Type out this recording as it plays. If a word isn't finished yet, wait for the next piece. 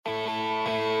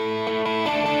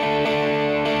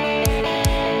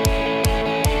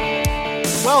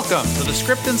Welcome to the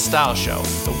Script and Style Show,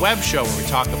 the web show where we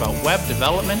talk about web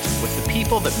development with the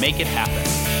people that make it happen.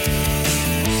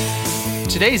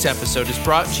 Today's episode is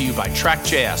brought to you by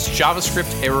Track.js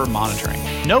JavaScript Error Monitoring.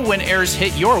 Know when errors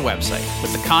hit your website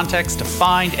with the context to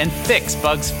find and fix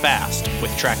bugs fast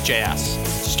with Track.js.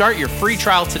 Start your free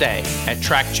trial today at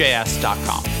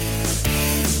trackjs.com.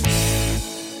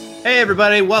 Hey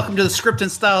everybody, welcome to the Script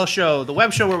and Style Show, the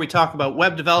web show where we talk about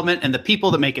web development and the people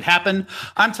that make it happen.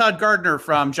 I'm Todd Gardner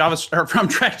from Track.js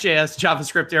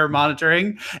JavaScript Error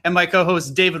Monitoring, and my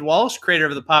co-host David Walsh, creator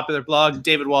of the popular blog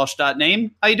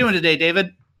davidwalsh.name. How you doing today,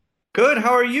 David? Good.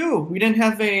 How are you? We didn't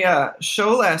have a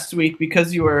show last week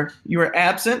because you were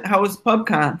absent. How was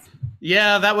PubConf?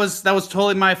 Yeah, that was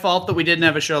totally my fault that we didn't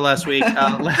have a show last week.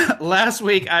 Last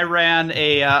week I ran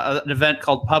an event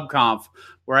called PubConf,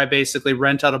 where I basically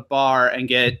rent out a bar and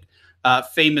get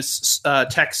famous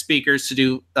tech speakers to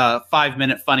do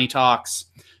 5-minute funny talks.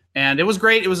 And it was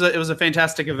great. It was a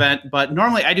fantastic event. But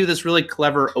normally I do this really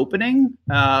clever opening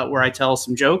where I tell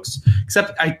some jokes,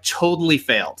 except I totally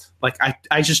failed. Like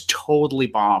I just totally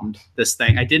bombed this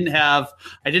thing. I didn't have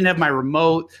my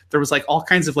remote. There was like all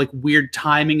kinds of like weird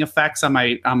timing effects on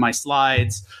my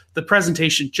slides. The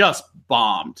presentation just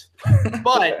bombed.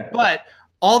 But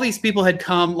all these people had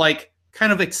come like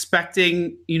kind of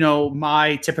expecting,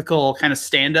 my typical kind of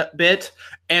stand-up bit.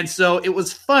 And so it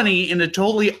was funny in a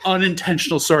totally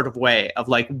unintentional sort of way of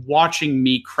like watching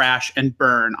me crash and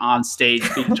burn on stage,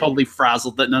 being totally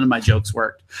frazzled that none of my jokes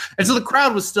worked. And so the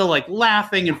crowd was still like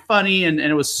laughing and funny and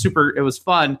it was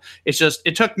fun. It's just,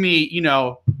 it took me,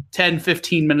 10,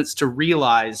 15 minutes to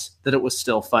realize that it was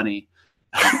still funny.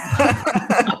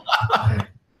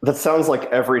 That sounds like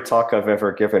every talk I've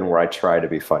ever given where I try to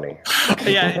be funny.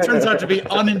 Yeah, it turns out to be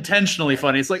unintentionally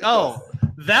funny. It's like, oh,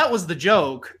 that was the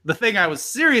joke. The thing I was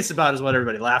serious about is what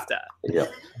everybody laughed at.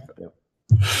 Yep.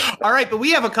 All right, but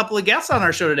we have a couple of guests on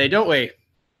our show today, don't we?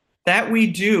 That we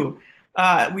do.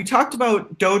 We talked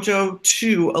about Dojo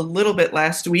 2 a little bit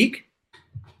last week.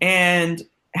 And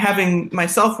having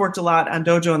myself worked a lot on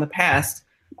Dojo in the past,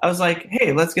 I was like,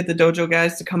 hey, let's get the Dojo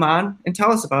guys to come on and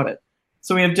tell us about it.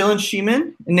 So we have Dylan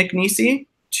Sheeman and Nick Nisi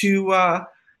to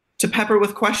pepper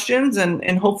with questions,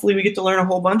 and hopefully we get to learn a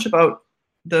whole bunch about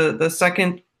the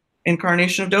second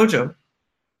incarnation of Dojo.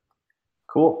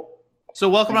 Cool. So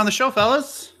welcome on the show,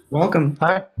 fellas. Welcome.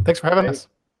 Hi. Thanks for having us.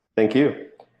 Thank you.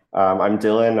 I'm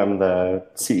Dylan. I'm the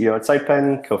CEO at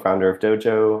SitePen, co-founder of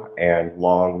Dojo, and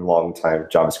long time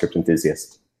JavaScript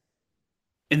enthusiast.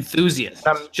 Enthusiast.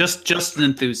 Just an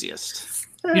enthusiast.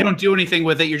 You don't do anything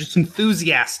with it. You're just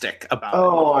enthusiastic about it.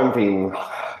 Oh, I'm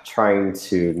trying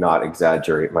to not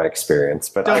exaggerate my experience,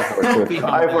 but I've worked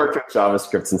with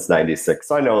JavaScript since '96,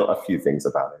 so I know a few things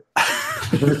about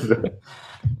it.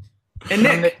 And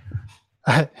Nick.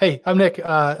 Hey, I'm Nick,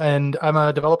 and I'm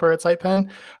a developer at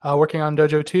SitePen, working on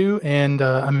Dojo 2, and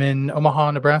I'm in Omaha,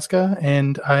 Nebraska,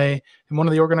 and I am one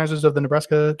of the organizers of the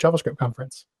Nebraska JavaScript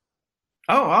Conference.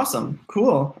 Oh, awesome.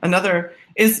 Cool.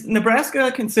 Is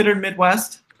Nebraska considered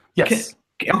Midwest? Yes.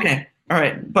 Okay. All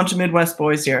right. Bunch of Midwest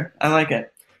boys here. I like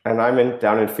it. And I'm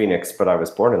down in Phoenix, but I was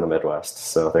born in the Midwest,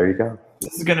 so there you go.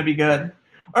 This is going to be good.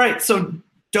 All right. So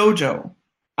Dojo.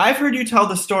 I've heard you tell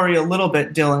the story a little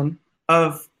bit, Dylan,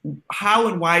 of how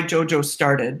and why Dojo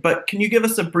started, but can you give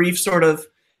us a brief sort of,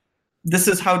 this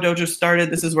is how Dojo started,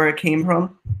 this is where it came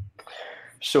from?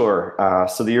 Sure.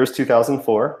 So the year is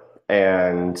 2004.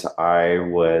 And I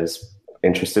was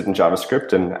interested in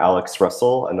JavaScript, and Alex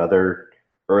Russell, another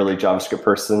early JavaScript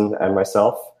person, and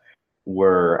myself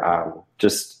were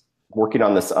just working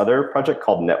on this other project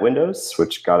called NetWindows,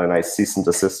 which got a nice cease and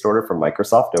desist order from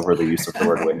Microsoft over the use of the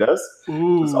word Windows,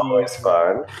 which is always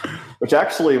fun, which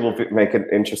actually will make an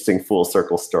interesting full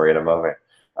circle story in a moment.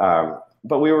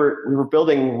 But we were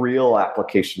building real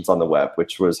applications on the web,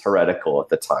 which was heretical at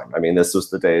the time. I mean, this was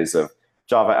the days of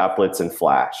Java applets and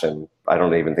Flash, and I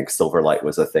don't even think Silverlight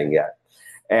was a thing yet.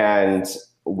 And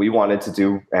we wanted to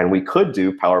do, and we could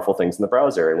do powerful things in the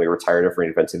browser, and we were tired of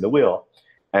reinventing the wheel.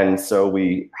 And so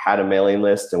we had a mailing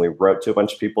list, and we wrote to a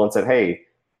bunch of people and said, hey,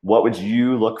 what would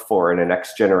you look for in a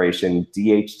next generation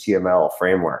DHTML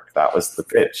framework? That was the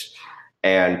pitch.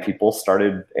 And people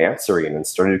started answering and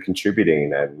started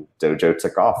contributing, and Dojo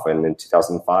took off. And in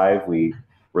 2005, we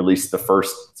released the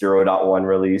first 0.1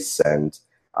 release, and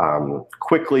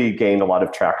quickly gained a lot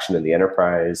of traction in the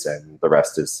enterprise, and the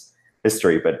rest is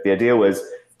history. But the idea was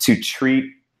to treat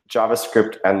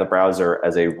JavaScript and the browser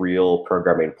as a real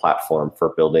programming platform for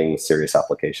building serious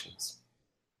applications.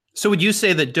 So would you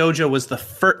say that Dojo was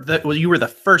you were the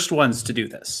first ones to do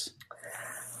this?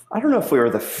 I don't know if we were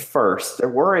the first. There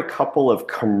were a couple of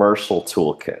commercial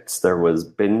toolkits. There was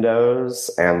Bindos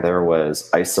and there was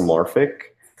Isomorphic.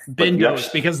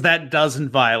 Bindos, because that doesn't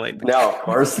violate. No, of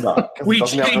course not. We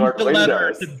changed the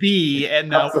letter to B, and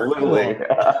now absolutely.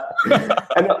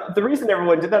 And the reason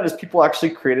everyone did that is people actually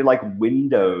created like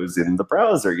windows in the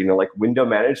browser, like window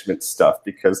management stuff,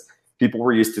 because people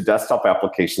were used to desktop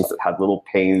applications that had little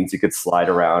panes you could slide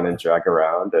around and drag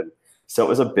around. And so it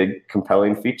was a big,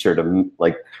 compelling feature to,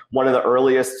 like, one of the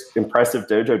earliest impressive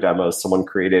Dojo demos someone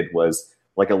created was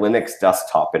like a Linux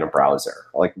desktop in a browser.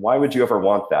 Like, why would you ever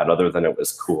want that other than it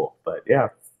was cool? But yeah.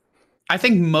 I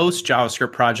think most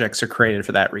JavaScript projects are created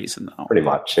for that reason, though. Pretty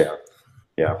much, yeah.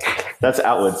 Yeah. That's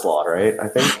Atwood's law, right? I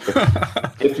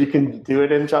think if you can do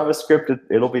it in JavaScript,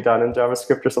 it'll be done in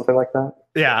JavaScript or something like that.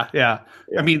 Yeah.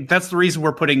 I mean, that's the reason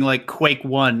we're putting like Quake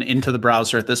 1 into the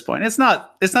browser at this point. It's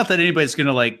not that anybody's going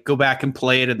to like go back and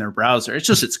play it in their browser. It's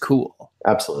just, it's cool.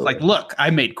 Absolutely. Like, look, I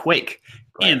made Quake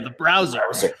in the browser.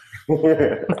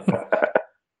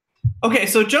 Okay,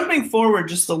 so jumping forward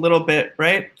just a little bit,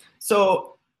 right?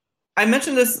 So I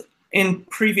mentioned this in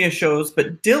previous shows,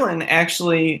 but Dylan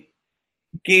actually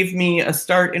gave me a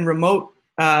start in remote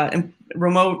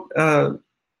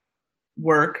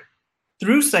work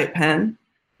through SitePen,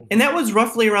 and that was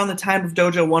roughly around the time of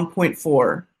Dojo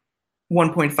 1.4,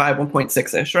 1.5,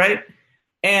 1.6-ish, right?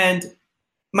 And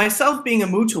myself being a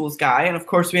MooTools guy, and of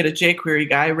course we had a jQuery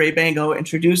guy, Ray Bango,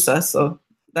 introduced us, so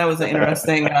that was an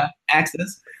interesting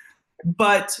axis.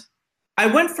 But I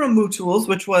went from MooTools,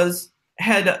 which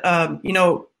had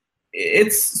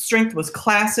its strength was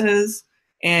classes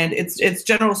and its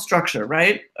general structure,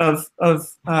 right, of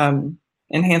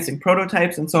enhancing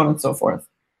prototypes and so on and so forth.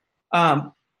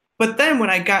 But then when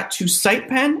I got to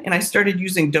SitePen and I started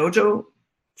using Dojo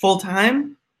full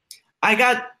time, I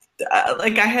got I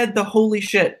had the holy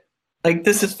shit, like,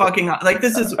 this is fucking, like,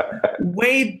 this is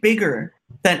way bigger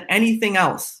than anything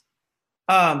else.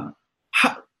 How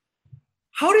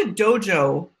did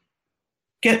Dojo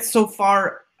get so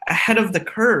far ahead of the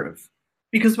curve?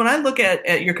 Because when I look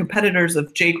at your competitors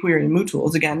of jQuery and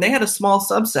MooTools, again, they had a small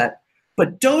subset,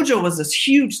 but Dojo was this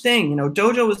huge thing.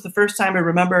 Dojo was the first time I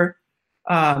remember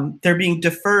there being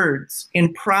deferreds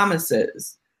in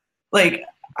promises. Like,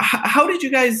 how did you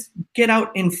guys get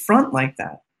out in front like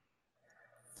that?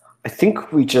 I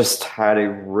think we just had a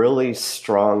really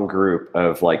strong group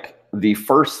of, like, the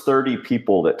first 30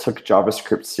 people that took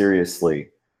JavaScript seriously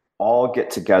all get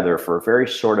together for a very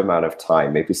short amount of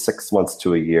time, maybe 6 months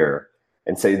to a year,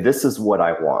 and say, this is what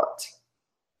I want.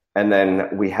 And then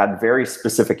we had very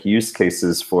specific use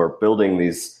cases for building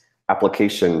these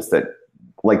applications that,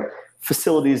 like,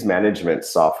 facilities management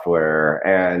software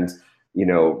and,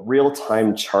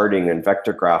 real-time charting and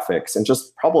vector graphics, and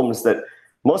just problems that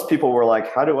most people were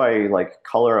like, how do I, like,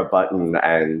 color a button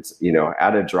and,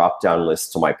 add a drop-down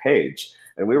list to my page?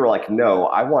 And we were like, no,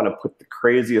 I want to put the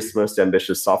craziest, most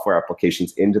ambitious software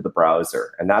applications into the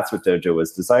browser. And that's what Dojo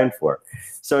was designed for.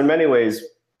 So in many ways,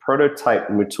 prototype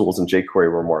MooTools and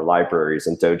jQuery were more libraries,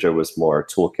 and Dojo was more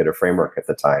toolkit or framework at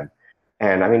the time.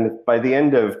 And I mean, by the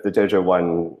end of the Dojo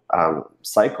 1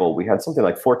 cycle, we had something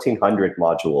like 1,400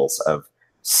 modules of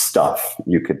stuff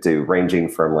you could do, ranging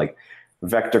from, like,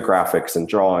 vector graphics and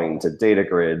drawing to data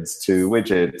grids to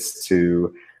widgets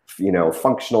to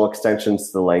functional extensions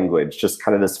to the language, just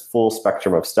kind of this full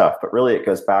spectrum of stuff. But really it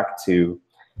goes back to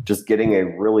just getting a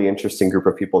really interesting group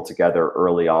of people together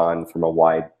early on from a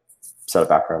wide set of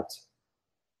backgrounds.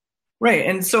 Right.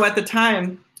 And so at the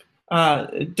time,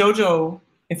 Dojo,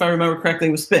 if I remember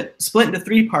correctly, was split into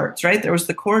 3 parts, right? There was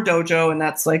the core Dojo, and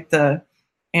that's like the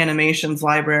animations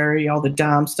library, all the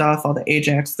DOM stuff, all the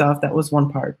Ajax stuff. That was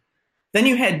one part. Then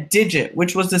you had Digit,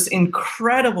 which was this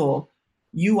incredible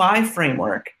UI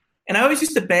framework. And I always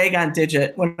used to bag on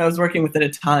Digit when I was working with it a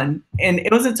ton. And it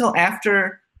wasn't until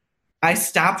after I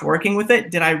stopped working with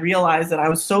it did I realize that I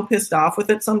was so pissed off with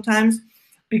it sometimes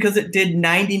because it did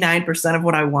 99% of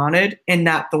what I wanted and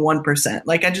not the 1%.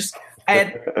 Like, I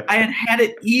had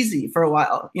it easy for a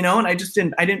while, and I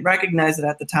didn't recognize it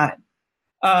at the time.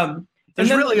 There's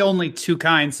really only 2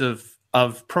 kinds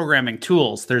of programming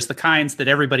tools. There's the kinds that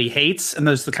everybody hates, and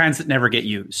there's the kinds that never get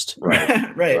used.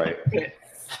 Right. Right.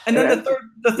 And then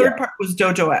the third part was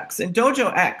Dojo X. And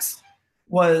Dojo X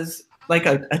was like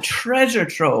a treasure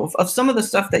trove of some of the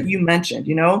stuff that you mentioned,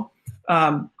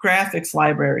 graphics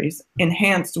libraries,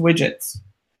 enhanced widgets,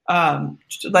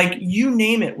 like you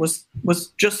name it was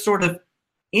just sort of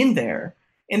in there.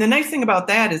 And the nice thing about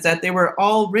that is that they were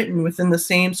all written within the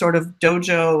same sort of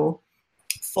Dojo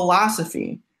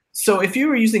philosophy. So if you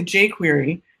were using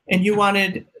jQuery and you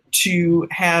wanted to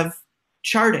have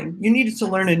charting, you needed to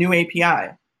learn a new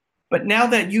API. But now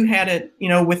that you had it,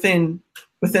 within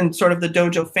sort of the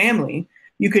Dojo family,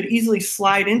 you could easily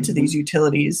slide into these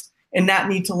utilities and not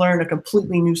need to learn a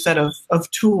completely new set of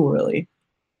tool, really.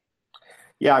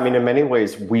 Yeah, I mean, in many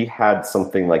ways, we had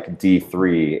something like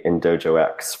D3 in Dojo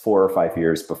X 4 or 5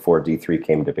 years before D3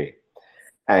 came to be.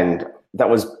 And that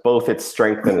was both its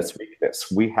strength and its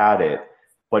weakness. We had it,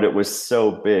 but it was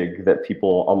so big that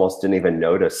people almost didn't even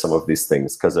notice some of these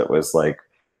things because it was like,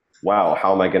 wow,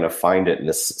 how am I going to find it in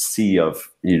this sea of,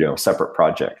 separate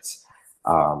projects?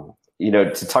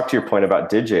 To talk to your point about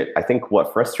Digit, I think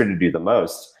what frustrated you the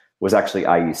most was actually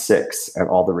IE6 and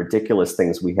all the ridiculous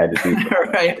things we had to do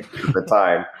right. at the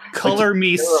time. Color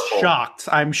me shocked.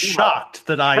 I'm shocked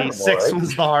that IE6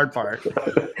 was the hard part.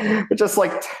 Just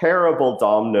like terrible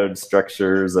DOM node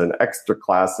structures and extra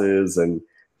classes and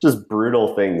just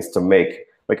brutal things to make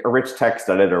like a rich text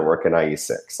editor work in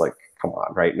IE6. Like, come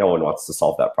on, right? No one wants to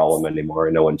solve that problem anymore,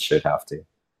 and no one should have to.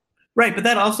 Right, but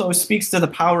that also speaks to the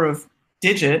power of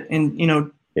Digit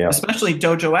and, especially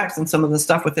Dojo X and some of the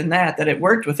stuff within that it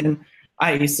worked within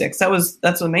IE6.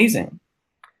 That's amazing.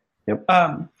 Yep.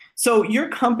 So your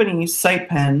company,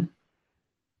 SitePen,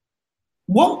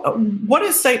 what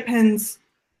is SitePen's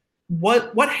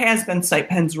what has been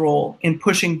SitePen's role in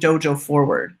pushing Dojo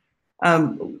forward?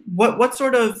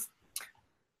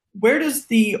 Where does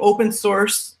the open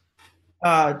source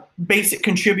basic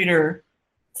contributor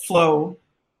flow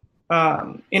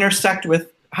intersect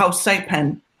with how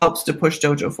SitePen helps to push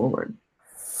Dojo forward?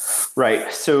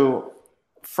 Right. So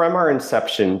from our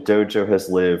inception, Dojo has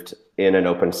lived in an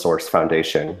open source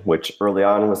foundation, which early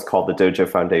on was called the Dojo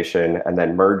Foundation and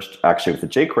then merged actually with the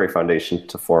jQuery Foundation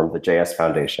to form the JS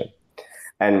Foundation.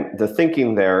 And the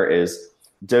thinking there is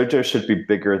Dojo should be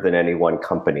bigger than any one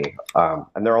company.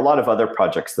 And there are a lot of other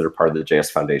projects that are part of the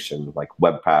JS Foundation, like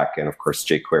Webpack and, of course,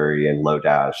 jQuery and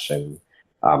Lodash and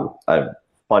a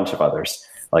bunch of others,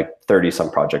 like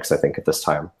 30-some projects, I think, at this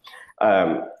time.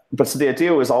 But so the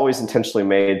idea was always intentionally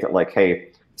made that, like, hey,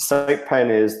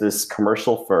 SitePen is this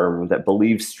commercial firm that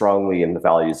believes strongly in the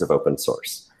values of open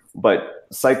source. But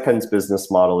SitePen's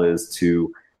business model is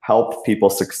to help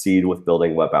people succeed with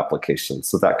building web applications.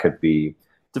 So that could be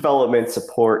development,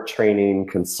 support, training,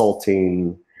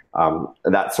 consulting,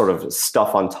 that sort of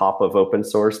stuff on top of open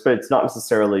source. But it's not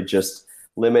necessarily just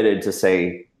limited to,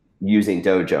 say, using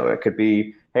Dojo. It could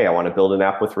be, hey, I want to build an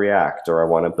app with React, or I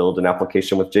want to build an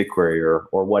application with jQuery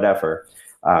or whatever.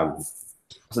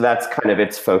 So that's kind of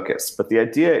its focus. But the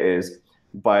idea is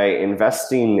by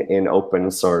investing in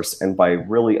open source and by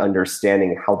really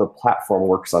understanding how the platform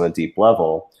works on a deep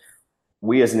level,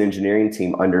 we as an engineering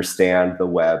team understand the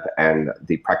web and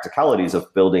the practicalities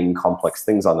of building complex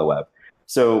things on the web.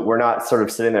 So we're not sort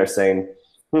of sitting there saying,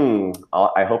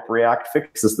 I hope React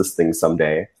fixes this thing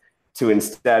someday, to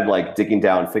instead like digging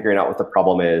down, figuring out what the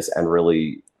problem is and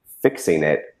really fixing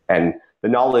it. And the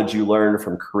knowledge you learn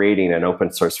from creating an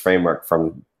open source framework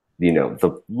from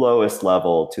the lowest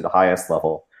level to the highest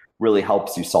level really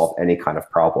helps you solve any kind of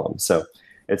problem. So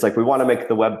it's like we want to make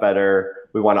the web better.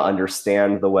 We want to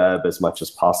understand the web as much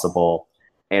as possible.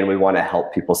 And we want to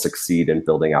help people succeed in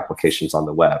building applications on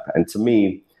the web. And to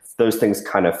me, those things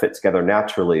kind of fit together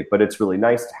naturally, but it's really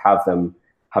nice to have them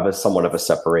have a somewhat of a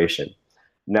separation.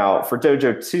 Now, for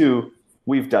Dojo 2,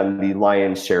 we've done the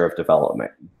lion's share of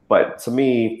development. But to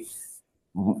me,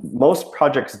 most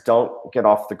projects don't get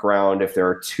off the ground if there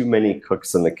are too many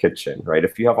cooks in the kitchen, right?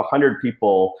 If you have 100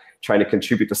 people trying to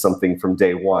contribute to something from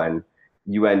day one,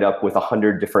 you end up with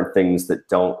 100 different things that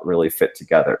don't really fit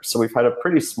together. So we've had a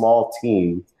pretty small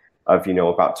team of,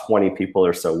 about 20 people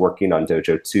or so working on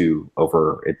Dojo 2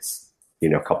 over its,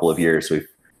 couple of years. We've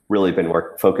really been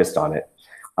focused on it.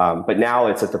 But now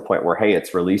it's at the point where, hey,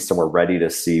 it's released and we're ready to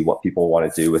see what people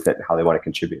want to do with it and how they want to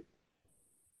contribute.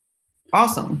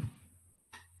 Awesome.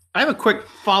 I have a quick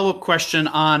follow-up question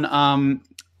on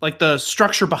like the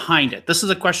structure behind it. This is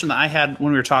a question that I had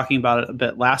when we were talking about it a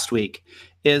bit last week.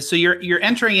 Is so you're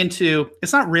entering into,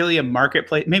 it's not really a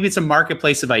marketplace. Maybe it's a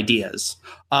marketplace of ideas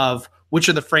of which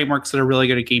are the frameworks that are really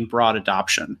going to gain broad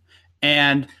adoption.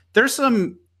 And there's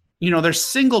some, there's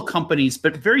single companies,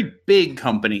 but very big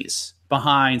companies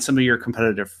behind some of your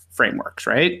competitive frameworks,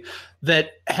 right?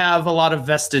 That have a lot of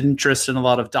vested interest and a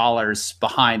lot of dollars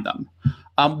behind them.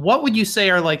 What would you say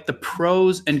are like the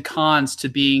pros and cons to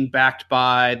being backed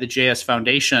by the JS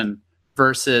Foundation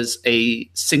versus a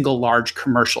single large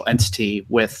commercial entity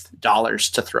with dollars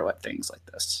to throw at things like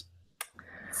this?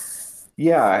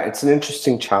 Yeah, it's an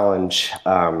interesting challenge.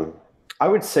 I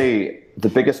would say the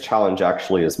biggest challenge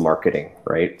actually is marketing,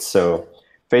 right? So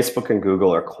Facebook and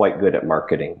Google are quite good at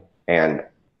marketing. And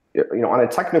on a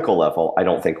technical level, I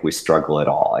don't think we struggle at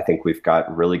all. I think we've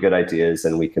got really good ideas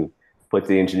and we can put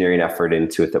the engineering effort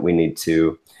into it that we need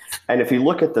to. And if you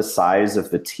look at the size of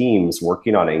the teams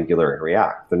working on Angular and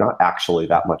React, they're not actually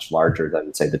that much larger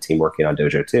than, say, the team working on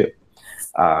Dojo 2.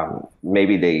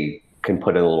 Maybe they can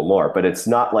put in a little more, but it's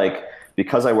not like,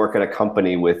 because I work at a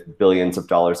company with billions of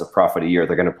dollars of profit a year,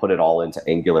 they're going to put it all into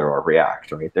Angular or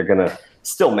React, right? They're going to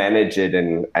still manage it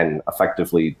and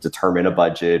effectively determine a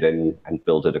budget and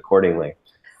build it accordingly.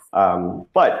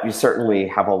 But you certainly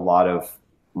have a lot of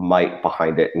might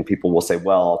behind it, and people will say,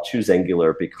 well, I'll choose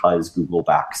Angular because Google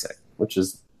backs it, which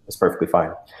is perfectly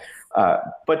fine.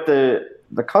 But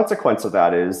the consequence of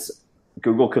that is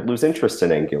Google could lose interest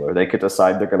in Angular. They could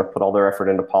decide they're going to put all their effort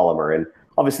into Polymer, and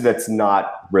obviously that's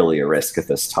not really a risk at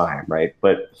this time, right?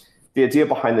 But the idea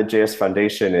behind the JS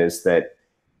Foundation is that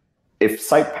if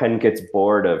SitePen gets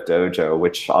bored of Dojo,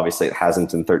 which obviously it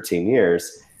hasn't in 13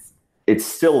 years, it's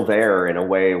still there in a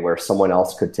way where someone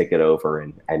else could take it over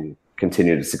and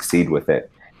continue to succeed with it.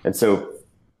 And so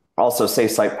also say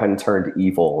SitePen turned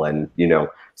evil and,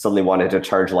 suddenly wanted to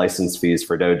charge license fees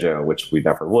for Dojo, which we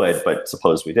never would, but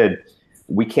suppose we did.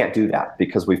 We can't do that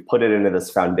because we've put it into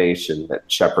this foundation that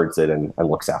shepherds it and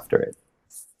looks after it.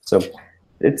 So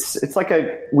it's like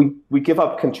we give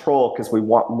up control because we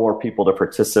want more people to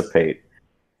participate.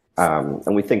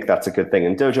 And we think that's a good thing.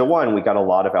 In Dojo 1, we got a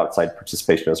lot of outside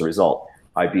participation as a result.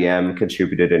 IBM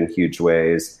contributed in huge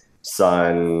ways.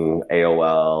 Sun,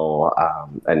 AOL,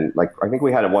 and I think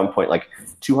we had at one point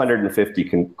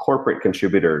 250 corporate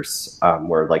contributors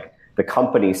where the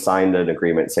company signed an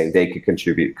agreement saying they could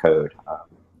contribute code,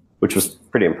 which was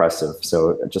pretty impressive.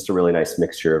 So just a really nice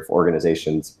mixture of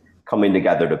organizations coming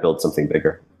together to build something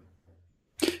bigger.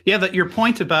 Yeah, your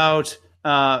point about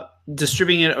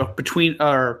distributing it between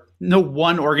no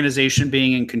one organization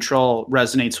being in control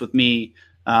resonates with me.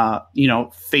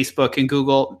 Facebook and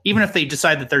Google, even if they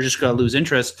decide that they're just going to lose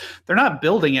interest, they're not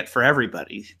building it for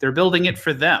everybody. They're building it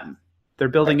for them. They're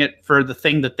building it for the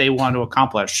thing that they want to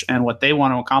accomplish. And what they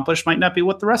want to accomplish might not be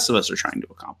what the rest of us are trying to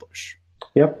accomplish.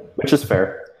 Yep, which is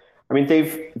fair. I mean,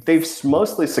 they've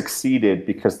mostly succeeded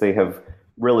because they have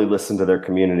really listened to their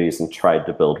communities and tried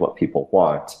to build what people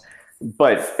want.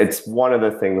 But it's one of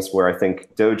the things where I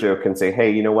think Dojo can say,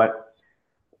 hey, you know what?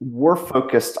 We're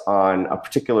focused on a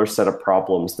particular set of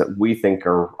problems that we think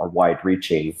are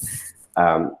wide-reaching,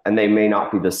 and they may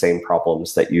not be the same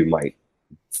problems that you might,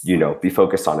 be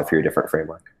focused on if you're a different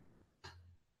framework.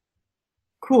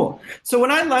 Cool. So when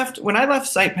I left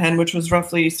SitePen, which was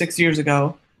roughly 6 years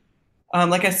ago,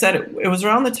 like I said, it was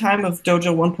around the time of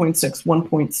Dojo 1.6,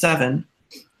 1.7,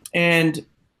 and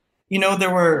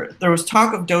there was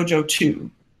talk of Dojo 2,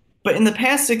 but in the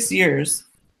past 6 years,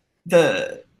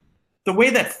 the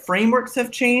way that frameworks have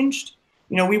changed,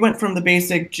 we went from the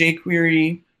basic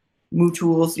jQuery,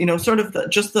 MooTools, sort of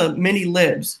just the mini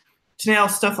libs, to now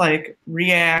stuff like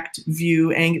React,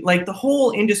 Vue, and the whole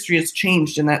industry has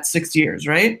changed in that 6 years,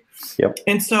 right? Yep.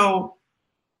 And so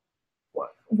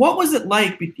what was it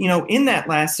like, in that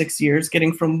last 6 years,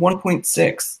 getting from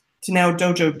 1.6 to now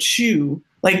Dojo 2?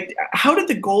 How did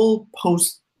the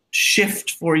goalpost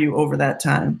shift for you over that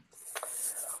time?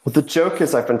 Well, the joke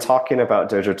is I've been talking about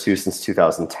Dojo 2 since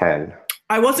 2010.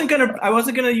 I wasn't gonna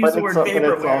use the word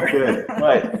vaporware.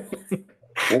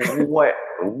 But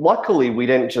luckily, we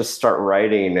didn't just start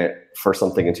writing it for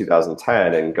something in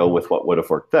 2010 and go with what would have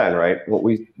worked then, right? What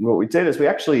we did is we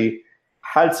actually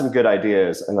had some good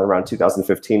ideas, and then around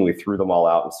 2015, we threw them all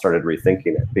out and started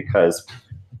rethinking it because,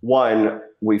 one,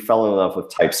 we fell in love with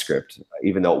TypeScript,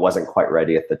 even though it wasn't quite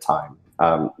ready at the time,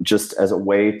 just as a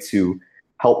way to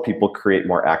help people create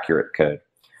more accurate code.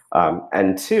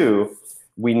 And two,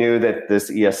 we knew that this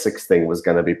ES6 thing was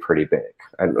going to be pretty big.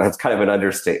 And that's kind of an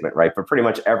understatement, right? But pretty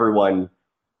much everyone's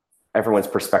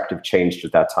perspective changed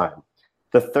at that time.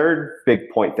 The third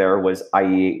big point there was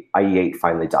IE8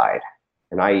 finally died.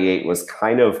 And IE8 was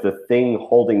kind of the thing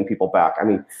holding people back. I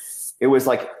mean, it was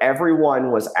like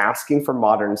everyone was asking for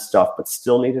modern stuff, but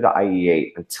still needed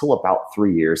IE8 until about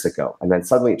 3 years ago. And then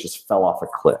suddenly it just fell off a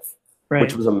cliff. Right.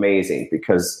 Which was amazing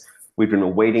because we've been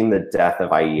awaiting the death of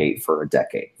IE8 for a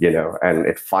decade, and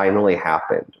it finally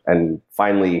happened. And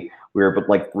finally,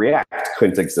 React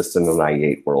couldn't exist in an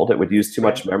IE8 world. It would use too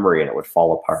much memory and it would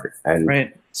fall apart.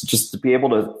 And so just to be able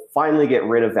to finally get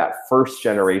rid of that first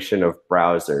generation of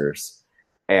browsers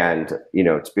and,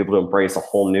 to be able to embrace a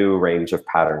whole new range of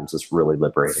patterns is really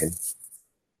liberating.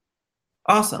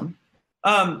 Awesome.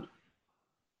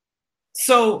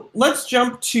 So let's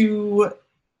jump to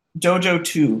Dojo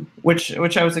 2, which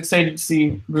I was excited to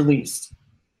see released.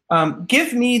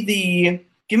 Give me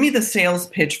the sales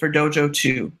pitch for Dojo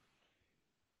 2.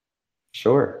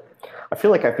 Sure. I feel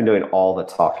like I've been doing all the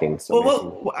talking. So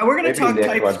well, we're going to talk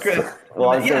TypeScript.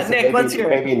 Nick, let's hear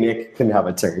it. Maybe Nick can have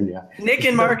a turn. Yeah. Nick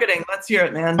in marketing, let's hear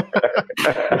it, man.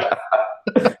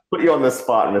 Put you on the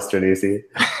spot, Mr. Nisi.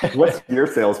 What's your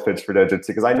sales pitch for Dojo 2?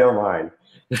 Because I know mine.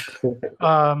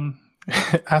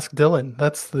 Ask Dylan.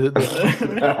 That's the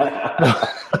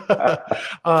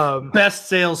best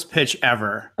sales pitch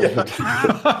ever.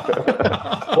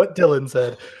 What Dylan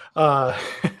said.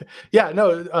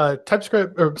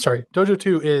 Dojo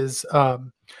 2 is I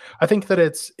think that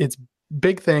its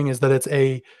big thing is that it's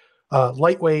a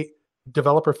lightweight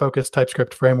developer focused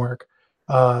TypeScript framework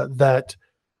that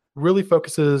really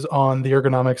focuses on the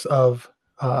ergonomics of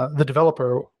the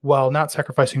developer while not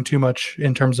sacrificing too much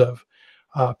in terms of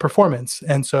performance.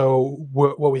 And so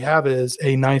what we have is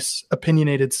a nice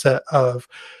opinionated set of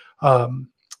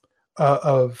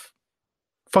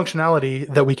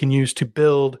functionality that we can use to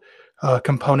build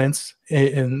components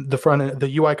in the front end.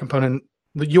 The UI component,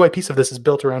 the UI piece of this is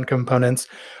built around components,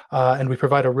 and we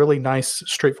provide a really nice,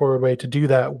 straightforward way to do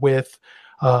that with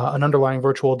an underlying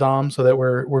virtual DOM, so that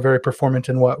we're very performant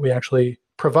in what we actually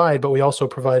provide. But we also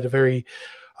provide a very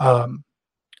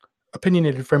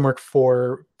opinionated framework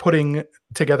for putting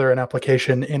together an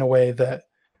application in a way that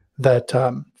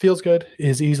feels good,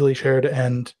 is easily shared,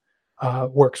 and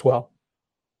works well.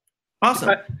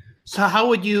 Awesome. So how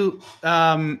would you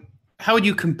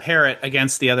compare it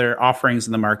against the other offerings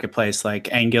in the marketplace,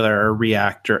 like Angular or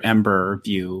React or Ember or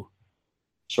Vue?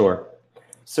 Sure.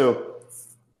 So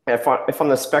if on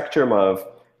the spectrum of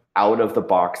out of the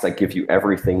box, I give you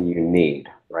everything you need,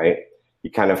 right? You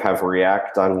kind of have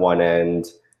React on one end,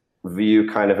 Vue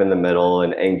kind of in the middle,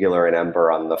 and Angular and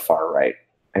Ember on the far right.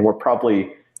 And we're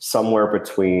probably somewhere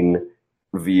between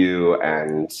Vue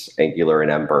and Angular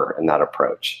and Ember in that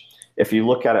approach. If you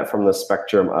look at it from the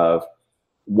spectrum of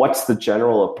what's the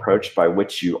general approach by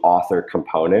which you author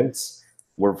components,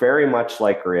 we're very much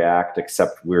like React,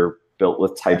 except we're built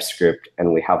with TypeScript,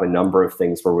 and we have a number of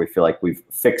things where we feel like we've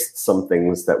fixed some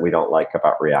things that we don't like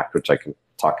about React, which I can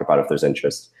talk about if there's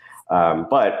interest.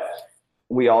 But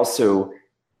we also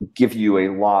give you a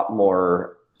lot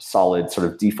more solid sort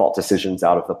of default decisions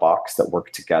out of the box that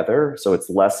work together. So it's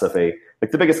less of a,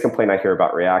 like the biggest complaint I hear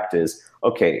about React is,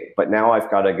 okay, but now I've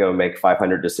got to go make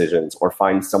 500 decisions or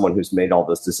find someone who's made all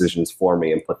those decisions for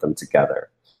me and put them together.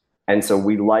 And so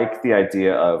we like the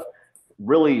idea of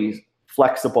really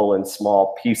flexible and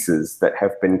small pieces that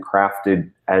have been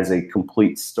crafted as a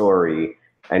complete story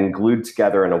and glued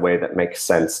together in a way that makes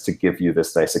sense to give you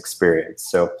this nice experience.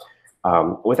 So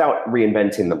without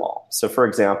reinventing them all. So for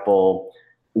example,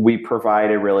 we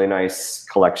provide a really nice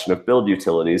collection of build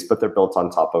utilities, but they're built on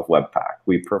top of Webpack.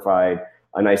 We provide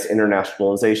a nice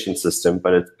internationalization system,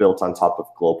 but it's built on top of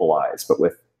Globalize, but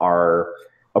with our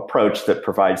approach that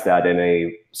provides that in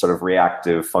a sort of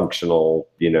reactive, functional,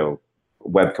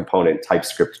 web component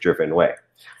TypeScript-driven way.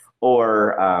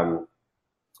 Or,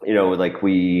 like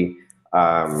we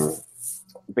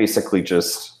basically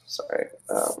just,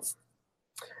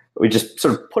 we just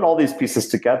sort of put all these pieces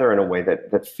together in a way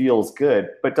that feels good,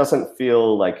 but doesn't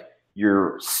feel like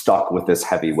you're stuck with this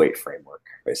heavyweight framework,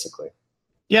 basically.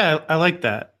 Yeah, I like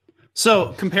that.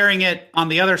 So comparing it on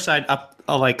the other side up,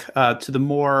 to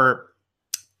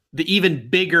the even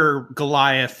bigger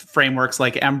Goliath frameworks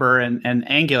like Ember and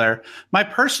Angular, my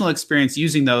personal experience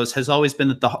using those has always been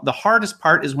that the hardest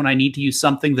part is when I need to use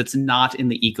something that's not in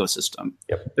the ecosystem.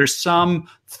 Yep. There's some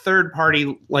third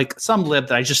party, like some lib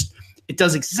that it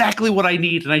does exactly what I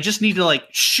need, and I just need to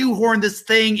shoehorn this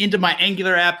thing into my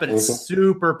Angular app, but it's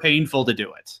super painful to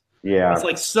do it. Yeah.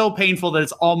 It's so painful that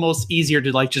it's almost easier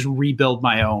to just rebuild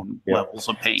my own levels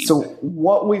of pain. So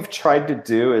what we've tried to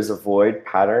do is avoid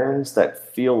patterns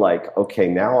that feel like, okay,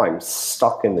 now I'm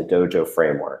stuck in the Dojo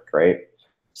framework, right?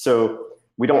 So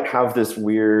we don't have this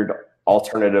weird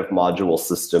alternative module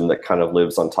system that kind of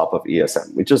lives on top of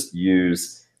ESM. We just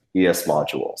use ES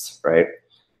modules, right?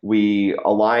 We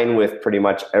align with pretty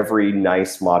much every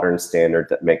nice modern standard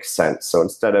that makes sense. So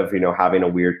instead of, having a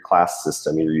weird class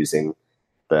system, you're using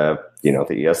the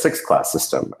ES6 class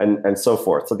system and so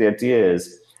forth. So the idea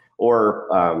is,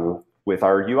 or with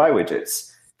our UI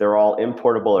widgets, they're all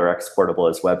importable or exportable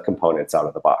as web components out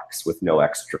of the box with no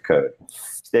extra code.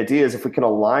 So the idea is if we can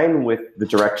align with the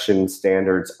direction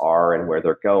standards are and where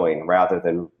they're going, rather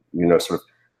than, sort of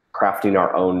crafting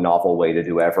our own novel way to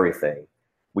do everything,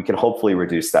 we can hopefully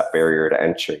reduce that barrier to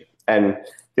entry. And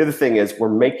the other thing is we're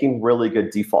making really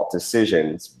good default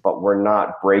decisions, but we're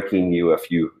not breaking you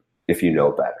if you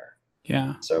know better.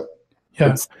 Yeah. So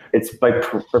it's by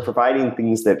providing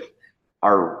things that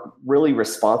are really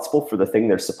responsible for the thing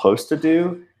they're supposed to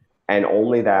do, and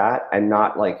only that, and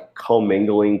not like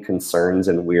commingling concerns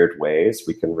in weird ways,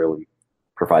 we can really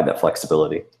provide that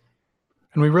flexibility.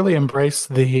 And we really embrace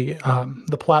the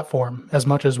platform as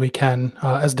much as we can,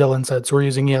 as Dylan said. So we're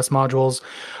using ES modules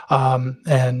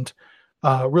and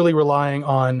really relying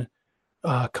on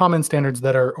common standards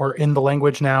that are in the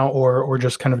language now, or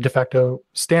just kind of de facto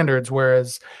standards.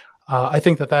 Whereas I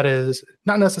think that is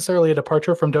not necessarily a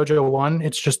departure from Dojo 1.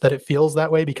 It's just that it feels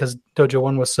that way because Dojo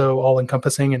 1 was so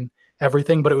all-encompassing and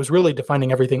everything, but it was really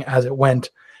defining everything as it went.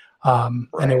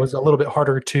 And it was a little bit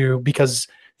harder because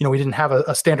we didn't have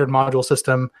a standard module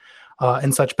system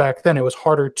and such back then. It was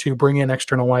harder to bring in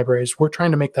external libraries. We're trying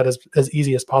to make that as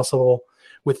easy as possible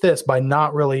with this by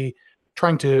not really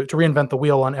trying to reinvent the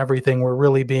wheel on everything. We're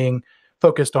really being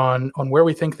focused on where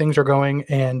we think things are going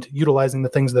and utilizing the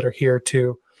things that are here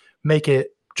to make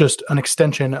it just an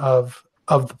extension of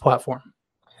the platform.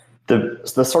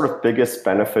 The sort of biggest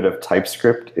benefit of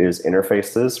TypeScript is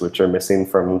interfaces, which are missing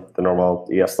from the normal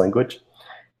ES language.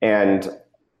 And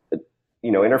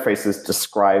interfaces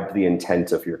describe the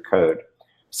intent of your code.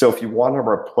 So if you want to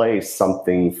replace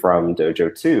something from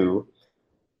Dojo 2,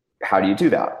 how do you do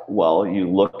that? Well, you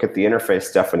look at the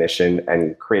interface definition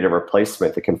and create a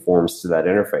replacement that conforms to that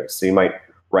interface. So you might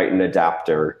write an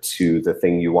adapter to the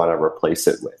thing you want to replace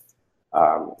it with.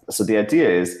 So the idea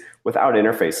is, without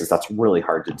interfaces, that's really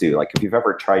hard to do. Like if you've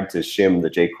ever tried to shim the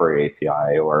jQuery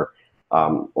API or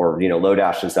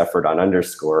Lodash's effort on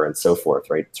underscore and so forth,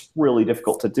 right? It's really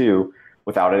difficult to do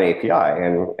without an API,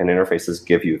 and interfaces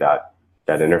give you that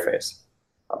interface,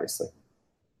 obviously.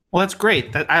 Well, that's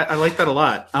great. I like that a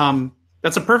lot.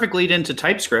 That's a perfect lead into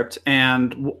TypeScript.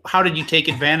 And how did you take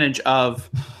advantage of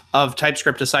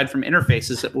TypeScript aside from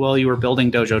interfaces while you were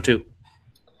building Dojo 2?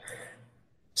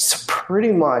 So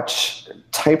pretty much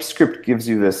TypeScript gives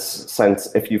you this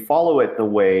sense, if you follow it the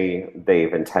way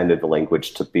they've intended the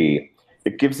language to be,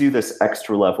 it gives you this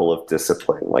extra level of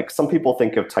discipline. Like some people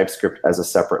think of TypeScript as a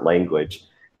separate language,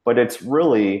 but it's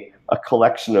really a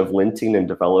collection of linting and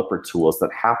developer tools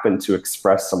that happen to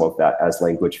express some of that as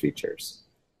language features,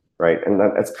 right? And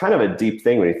that's kind of a deep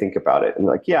thing when you think about it. And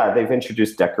they've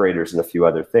introduced decorators and a few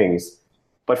other things,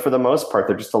 but for the most part,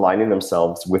 they're just aligning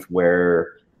themselves with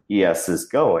where ES is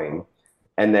going,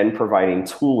 and then providing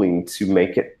tooling to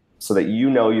make it so that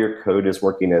your code is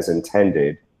working as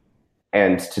intended,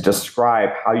 and to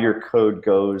describe how your code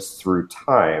goes through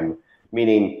time,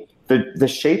 meaning the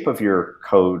shape of your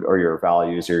code or your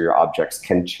values or your objects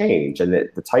can change, and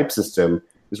the type system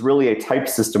is really a type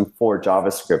system for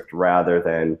JavaScript rather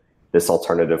than this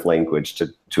alternative language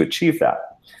to achieve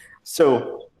that.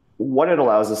 So what it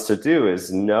allows us to do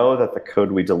is know that the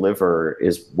code we deliver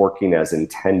is working as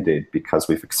intended because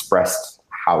we've expressed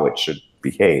how it should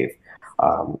behave.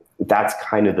 That's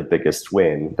kind of the biggest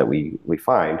win that we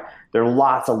find. There are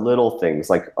lots of little things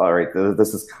like, all right,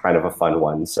 this is kind of a fun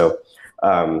one. So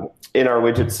in our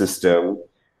widget system,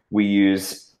 we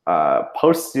use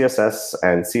Post CSS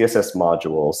and CSS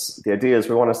modules. The idea is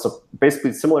we want to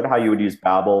basically similar to how you would use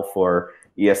Babel for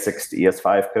ES6 to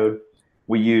ES5 code.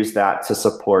 We use that to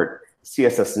support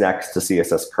CSS Next to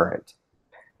CSS Current.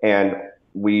 And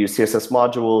we use CSS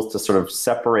modules to sort of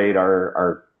separate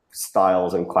our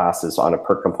styles and classes on a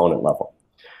per component level.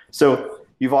 So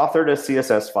you've authored a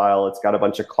CSS file, it's got a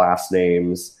bunch of class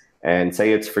names, and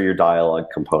say it's for your dialog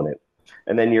component.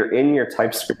 And then you're in your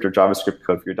TypeScript or JavaScript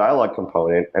code for your dialog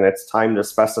component, and it's time to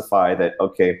specify that,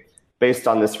 okay, based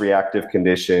on this reactive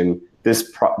condition,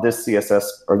 this CSS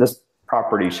or this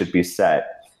property should be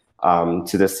set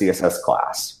to the CSS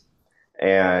class.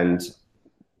 And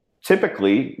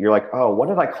typically, you're like, oh, what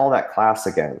did I call that class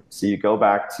again? So you go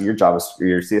back to your JavaScript,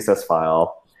 your CSS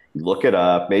file, you look it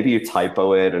up, maybe you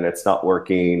typo it and it's not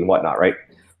working, whatnot, right?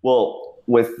 Well,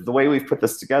 with the way we've put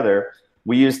this together,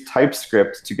 we use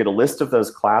TypeScript to get a list of those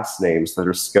class names that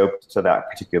are scoped to that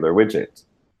particular widget.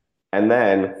 And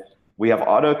then we have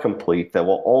autocomplete that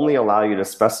will only allow you to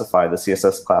specify the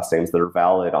CSS class names that are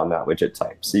valid on that widget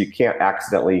type. So you can't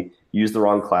accidentally use the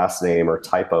wrong class name or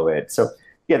typo it. So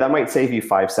yeah, that might save you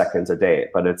 5 seconds a day,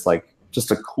 but it's like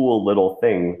just a cool little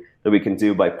thing that we can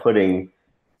do by putting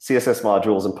CSS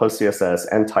modules and PostCSS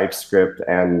and TypeScript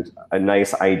and a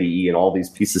nice IDE and all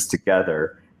these pieces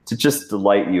together to just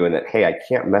delight you in that, hey, I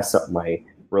can't mess up my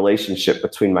relationship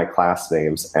between my class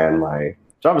names and my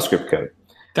JavaScript code.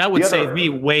 That would save me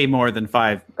way more than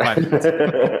 5 minutes.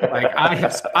 Like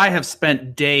I have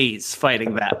spent days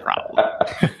fighting that problem.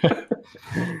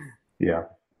 Yeah.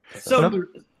 So,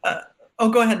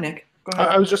 go ahead, Nick. Go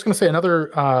ahead. I was just going to say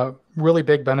another really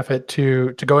big benefit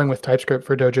to going with TypeScript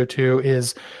for Dojo 2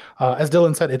 is, as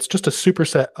Dylan said, it's just a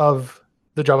superset of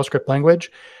the JavaScript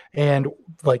language. And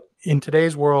like in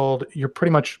today's world, you're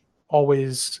pretty much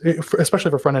always,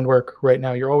 especially for front end work right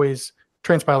now, you're always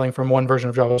transpiling from one version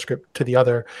of JavaScript to the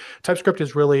other. TypeScript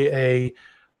is really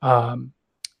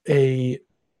a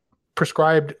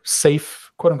prescribed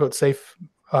safe, quote unquote, safe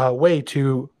way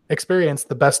to experience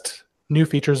the best new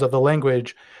features of the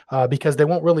language, because they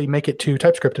won't really make it to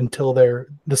TypeScript until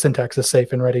the syntax is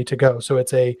safe and ready to go. So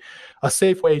it's a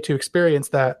safe way to experience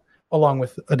that along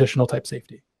with additional type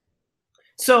safety.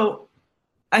 So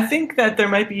I think that there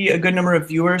might be a good number of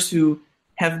viewers who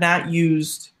have not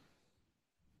used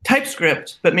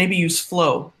TypeScript, but maybe use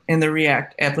Flow in the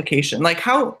React application. Like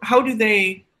how do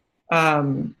they,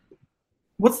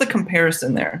 what's the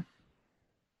comparison there?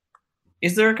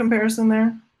 Is there a comparison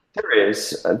there? There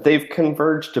is. They've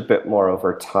converged a bit more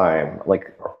over time.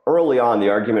 Like early on, the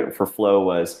argument for Flow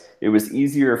was it was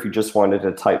easier if you just wanted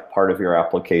to type part of your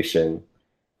application,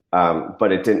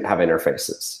 but it didn't have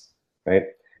interfaces, right?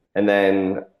 And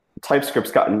then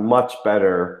TypeScript's gotten much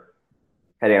better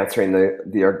at answering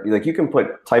the like you can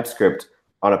put TypeScript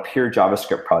on a pure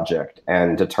JavaScript project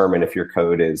and determine if your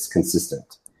code is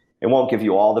consistent. It won't give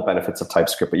you all the benefits of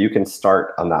TypeScript, but you can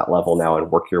start on that level now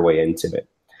and work your way into it.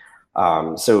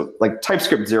 So like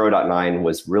TypeScript 0.9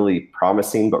 was really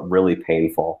promising, but really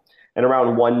painful. And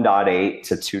around 1.8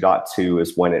 to 2.2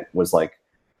 is when it was like,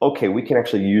 okay, we can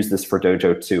actually use this for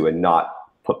Dojo 2 and not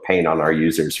put pain on our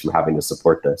users from having to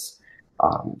support this.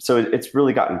 So it's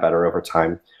really gotten better over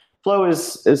time. Flow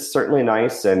is certainly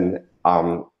nice. And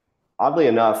oddly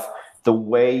enough, the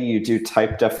way you do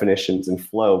type definitions in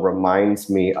Flow reminds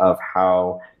me of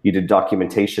how you did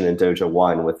documentation in Dojo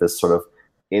 1 with this sort of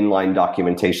inline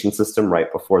documentation system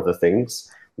right before the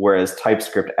things, whereas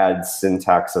TypeScript adds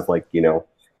syntax of like, the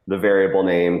variable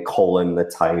name, colon, the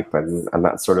type, and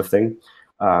that sort of thing.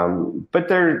 But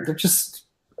they're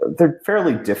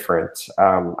fairly different.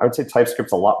 I would say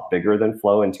TypeScript's a lot bigger than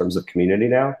Flow in terms of community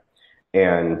now.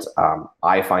 And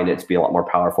I find it to be a lot more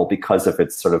powerful because of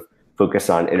its sort of focus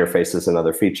on interfaces and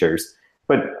other features.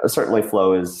 But certainly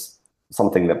Flow is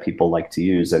something that people like to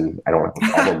use, and I don't have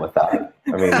a problem with that.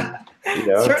 I mean,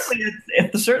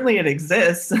 certainly it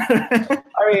exists. I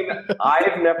mean,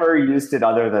 I've never used it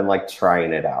other than like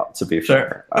trying it out, to be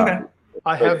fair. Okay.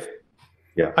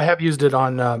 I have used it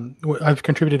on, I've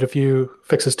contributed a few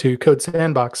fixes to Code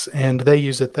Sandbox, and they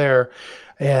use it there.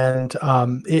 And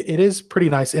it is pretty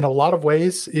nice. In a lot of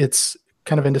ways, it's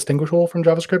kind of indistinguishable from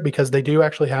JavaScript because they do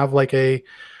actually have like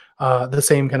the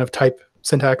same kind of type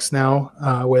syntax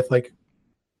now with like,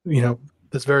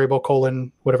 this variable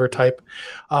colon, whatever type.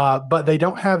 But they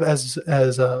don't have as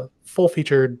a full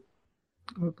featured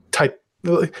type.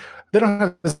 They don't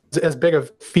have as big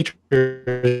of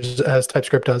features as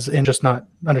TypeScript does in just not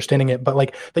understanding it. But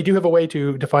like they do have a way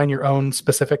to define your own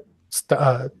specific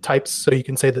types. So you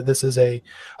can say that this is a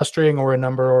string or a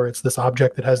number, or it's this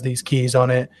object that has these keys on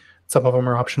it. Some of them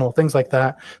are optional, things like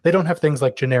that. They don't have things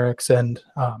like generics and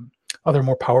other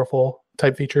more powerful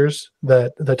type features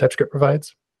that TypeScript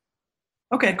provides.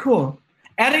 Okay, cool.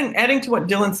 Adding to what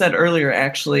Dylan said earlier,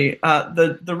 actually,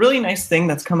 the really nice thing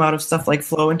that's come out of stuff like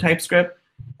Flow and TypeScript,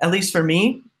 at least for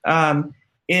me,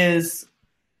 is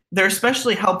they're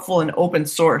especially helpful in open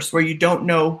source where you don't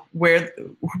know where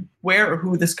or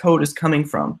who this code is coming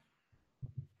from.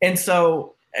 And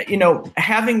so,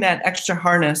 having that extra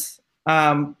harness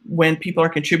when people are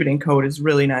contributing code is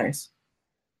really nice.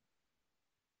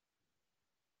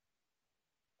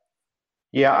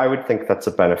 Yeah, I would think that's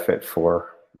a benefit for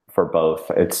both.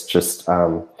 It's just,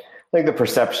 I think the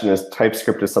perception is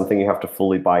TypeScript is something you have to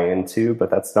fully buy into,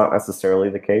 but that's not necessarily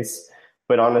the case.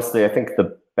 But honestly, I think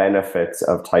the benefits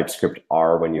of TypeScript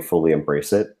are when you fully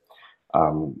embrace it.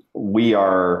 We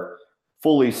are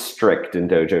fully strict in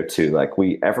Dojo 2. Like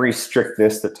every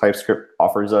strictness that TypeScript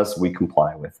offers us, we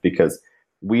comply with because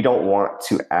we don't want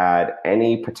to add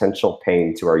any potential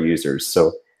pain to our users.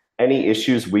 So any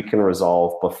issues we can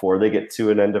resolve before they get to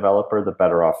an end developer, the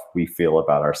better off we feel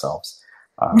about ourselves.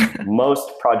 Most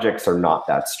projects are not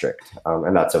that strict,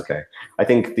 and that's okay. I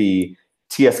think the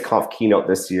TSConf keynote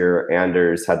this year,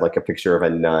 Anders had like a picture of a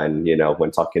nun, when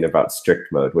talking about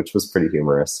strict mode, which was pretty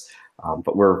humorous.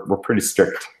 But we're pretty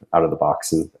strict out of the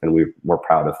box, and we're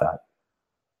proud of that.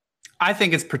 I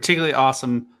think it's particularly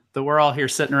awesome that we're all here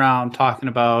sitting around talking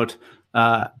about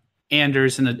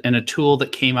Anders and a tool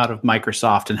that came out of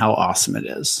Microsoft and how awesome it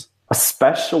is.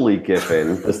 Especially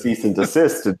given the cease and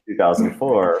desist in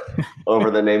 2004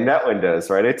 over the name NetWindows,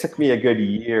 right? It took me a good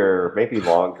year, maybe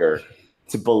longer,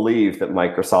 to believe that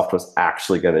Microsoft was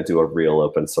actually going to do a real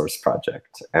open source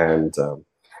project. And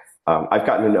I've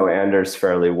gotten to know Anders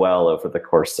fairly well over the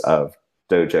course of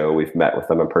Dojo. We've met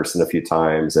with him in person a few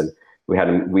times, and we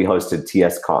hosted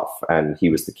TSConf, and he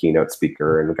was the keynote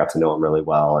speaker, and we got to know him really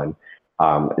well. And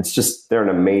it's just, they're an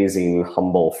amazing,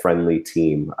 humble, friendly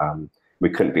team. We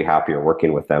couldn't be happier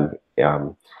working with them.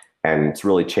 And it's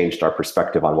really changed our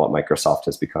perspective on what Microsoft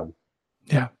has become.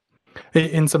 Yeah.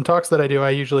 In some talks that I do, I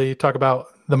usually talk about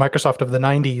the Microsoft of the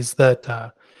 90s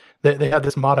that they had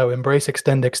this motto, embrace,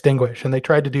 extend, extinguish. And they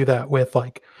tried to do that with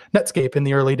like Netscape in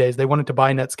the early days. They wanted to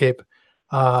buy Netscape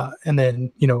and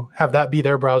then, have that be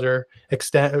their browser,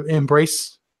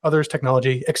 embrace others'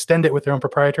 technology, extend it with their own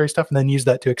proprietary stuff, and then use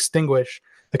that to extinguish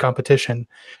the competition.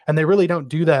 And they really don't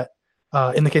do that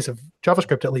in the case of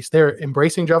JavaScript, at least. They're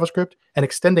embracing JavaScript and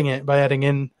extending it by adding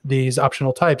in these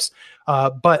optional types.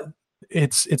 But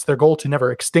it's their goal to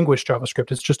never extinguish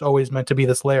JavaScript. It's just always meant to be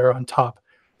this layer on top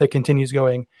that continues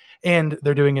going. And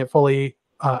they're doing it fully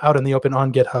out in the open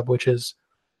on GitHub, which is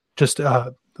just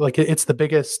it's the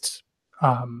biggest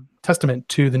testament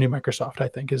to the new Microsoft, I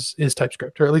think, is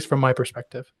TypeScript, or at least from my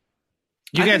perspective.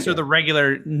 You guys are the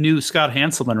regular new Scott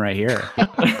Hanselman right here.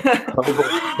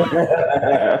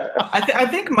 I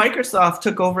think Microsoft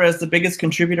took over as the biggest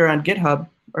contributor on GitHub,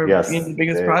 or the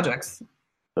biggest projects.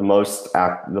 The most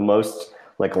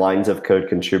like lines of code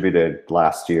contributed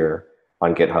last year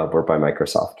on GitHub were by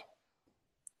Microsoft,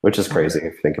 which is crazy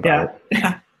if you think about it.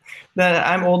 Yeah, that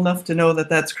I'm old enough to know that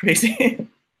that's crazy.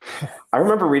 I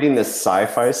remember reading this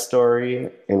sci-fi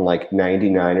story in like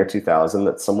 99 or 2000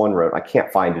 that someone wrote, I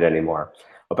can't find it anymore,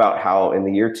 about how in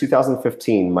the year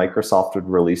 2015, Microsoft would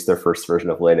release their first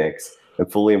version of Linux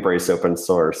and fully embrace open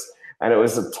source. And it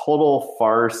was a total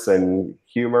farce and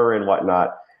humor and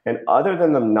whatnot. And other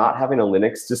than them not having a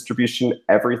Linux distribution,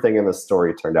 everything in the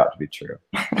story turned out to be true.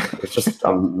 It's just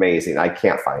amazing. I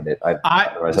can't find it.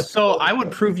 I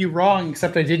would prove you wrong,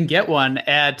 except I didn't get one.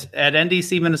 At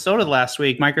NDC Minnesota last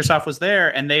week, Microsoft was there,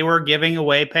 and they were giving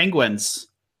away penguins.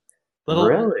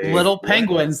 Little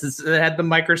penguins that had the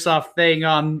Microsoft thing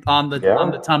on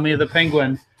the tummy of the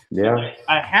penguin. Yeah,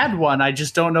 I had one. I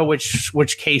just don't know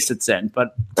which case it's in.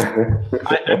 But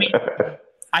I mean,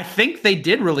 I think they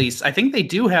did release. I think they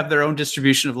do have their own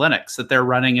distribution of Linux that they're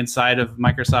running inside of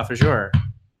Microsoft Azure.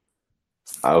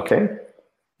 Okay,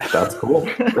 that's cool.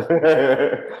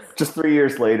 Just 3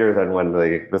 years later than when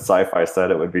the sci-fi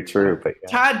said it would be true. But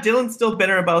Todd, Dylan's still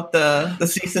bitter about the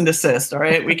cease and desist. All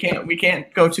right, we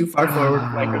can't go too far forward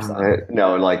with Microsoft.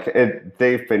 No,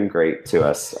 they've been great to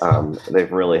us.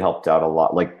 They've really helped out a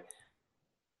lot. Like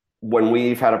when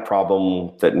we've had a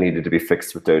problem that needed to be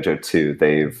fixed with Dojo 2,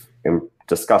 they've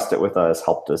discussed it with us,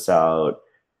 helped us out.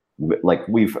 Like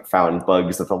we've found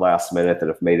bugs at the last minute that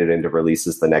have made it into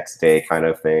releases the next day kind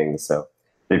of thing. So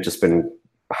they've just been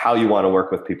how you want to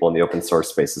work with people in the open source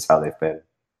space is how they've been.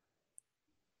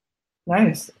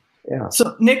 Nice. Yeah.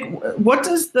 So Nick, what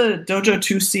does the Dojo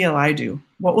 2 CLI do?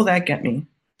 What will that get me?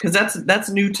 Because that's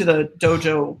new to the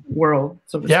Dojo world,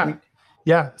 so to speak.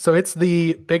 Yeah. So it's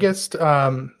the biggest,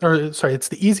 it's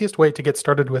the easiest way to get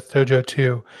started with Dojo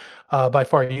 2 by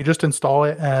far. You just install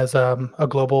it as a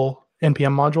global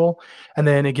NPM module, and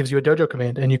then it gives you a Dojo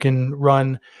command, and you can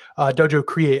run Dojo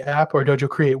create app or Dojo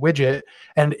create widget,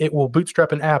 and it will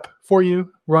bootstrap an app for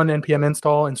you, run npm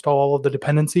install all of the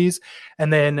dependencies,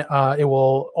 and then it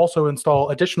will also install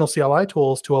additional CLI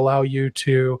tools to allow you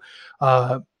to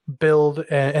build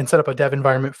and set up a dev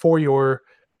environment for your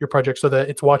project so that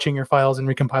it's watching your files and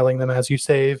recompiling them as you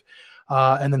save,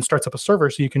 and then starts up a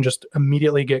server so you can just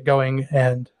immediately get going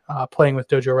and playing with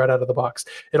Dojo right out of the box.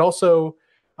 It also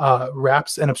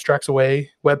wraps and abstracts away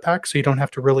Webpack, so you don't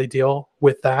have to really deal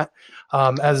with that.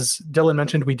 As Dylan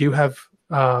mentioned, we do have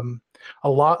a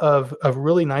lot of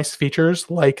really nice features,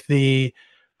 like the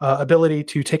ability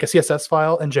to take a CSS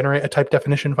file and generate a type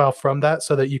definition file from that,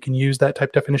 so that you can use that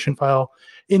type definition file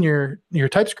in your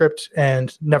TypeScript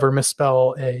and never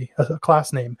misspell a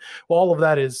class name. Well, all of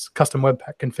that is custom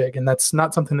Webpack config, and that's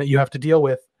not something that you have to deal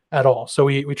with at all. So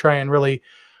we try and really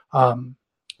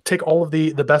take all of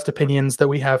the best opinions that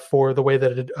we have for the way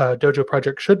that a Dojo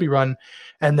project should be run,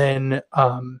 and then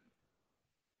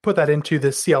put that into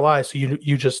the CLI, so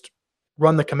you just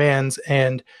run the commands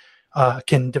and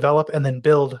can develop and then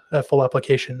build a full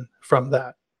application from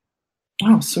that.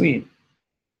 Oh, sweet.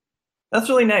 That's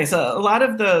really nice. A lot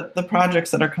of the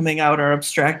projects that are coming out are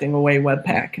abstracting away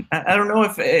Webpack. I don't know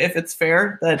if it's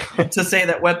fair that to say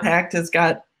that Webpack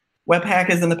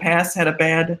has in the past had a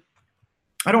bad,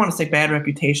 I don't want to say bad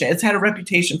reputation. It's had a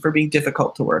reputation for being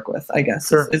difficult to work with, I guess.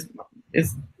 Sure.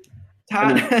 Is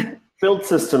Todd? I mean, build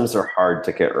systems are hard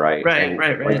to get right. Right.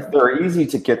 Like, they're easy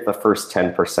to get the first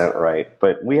 10% right,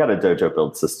 but we had a Dojo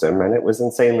build system, and it was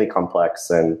insanely complex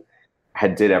and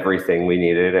did everything we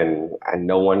needed, and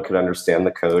no one could understand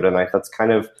the code. And that's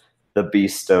kind of the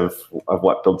beast of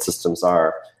what build systems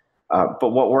are. But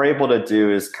what we're able to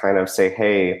do is kind of say,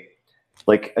 hey,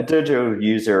 like a Dojo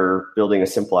user building a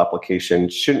simple application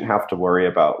shouldn't have to worry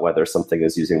about whether something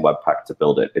is using Webpack to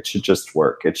build it. It should just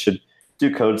work. It should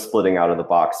do code splitting out of the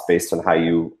box based on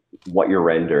what you're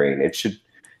rendering. It should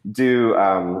do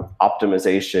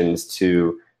optimizations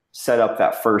to set up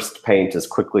that first paint as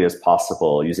quickly as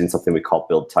possible using something we call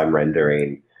build time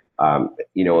rendering.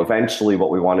 Eventually what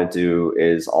we want to do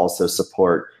is also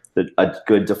support a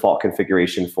good default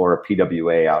configuration for a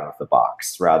PWA out of the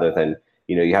box, rather than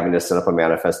you having to set up a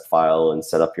manifest file and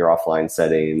set up your offline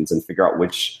settings and figure out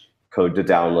which code to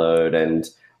download and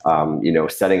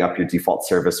setting up your default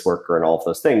service worker and all of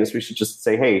those things. We should just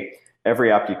say, hey,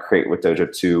 every app you create with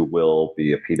Dojo 2 will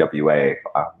be a PWA.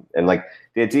 And like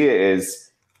the idea is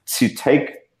to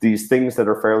take these things that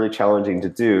are fairly challenging to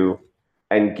do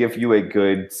and give you a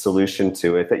good solution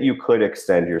to it that you could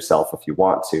extend yourself if you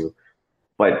want to.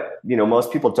 But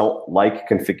most people don't like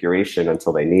configuration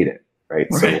until they need it, right?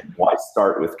 So why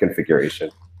start with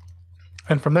configuration?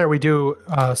 And from there, we do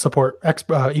support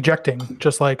ejecting,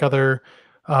 just like other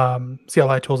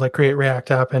CLI tools like Create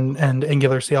React App and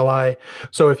Angular CLI.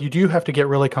 So if you do have to get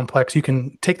really complex, you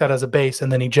can take that as a base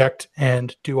and then eject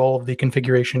and do all of the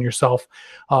configuration yourself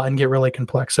and get really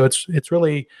complex. So it's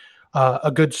really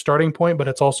a good starting point, but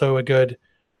it's also a good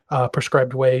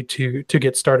prescribed way to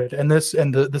get started. And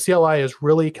the CLI is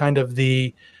really kind of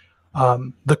the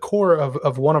core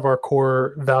of one of our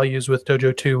core values with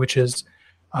Dojo 2, which is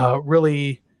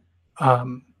really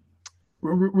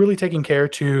taking care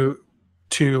to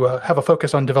have a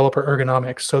focus on developer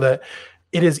ergonomics, so that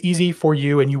it is easy for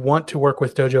you and you want to work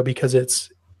with Dojo because it's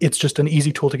just an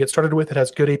easy tool to get started with. It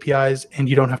has good APIs and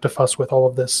you don't have to fuss with all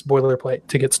of this boilerplate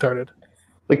to get started.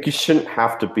 Like, you shouldn't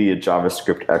have to be a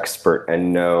JavaScript expert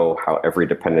and know how every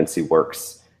dependency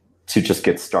works to just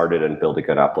get started and build a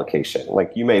good application.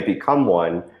 Like, you may become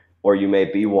one or you may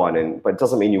be one, but it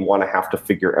doesn't mean you want to have to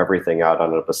figure everything out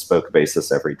on a bespoke basis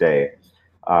every day.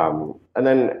 And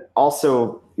then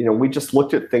also, we just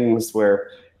looked at things where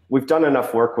we've done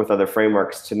enough work with other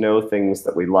frameworks to know things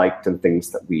that we liked and things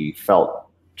that we felt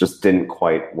just didn't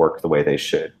quite work the way they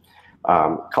should.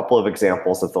 A couple of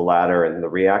examples of the latter in the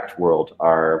React world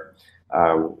are,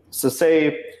 so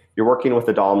say you're working with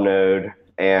a DOM node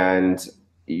and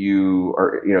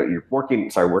you're working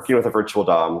with a virtual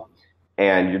DOM,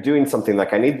 and you're doing something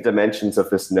like, I need the dimensions of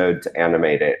this node to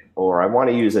animate it, or I want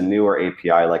to use a newer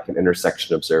API like an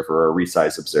intersection observer or a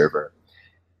resize observer.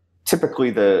 Typically,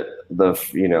 the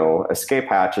escape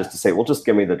hatch is to say, well, just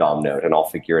give me the DOM node and I'll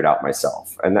figure it out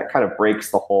myself. And that kind of breaks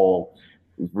the whole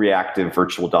reactive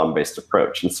virtual DOM-based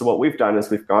approach. And so what we've done is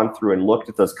we've gone through and looked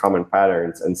at those common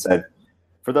patterns and said,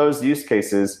 for those use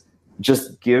cases,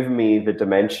 just give me the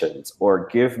dimensions, or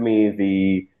give me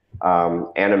the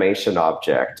animation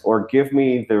object, or give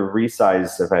me the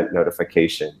resize event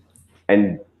notification,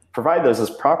 and provide those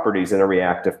as properties in a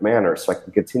reactive manner so I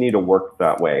can continue to work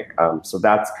that way. So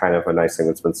that's kind of a nice thing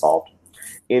that's been solved.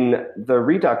 In the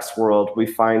Redux world, we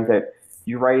find that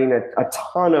you're writing a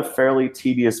ton of fairly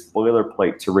tedious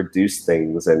boilerplate to reduce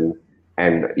things and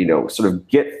sort of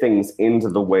get things into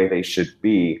the way they should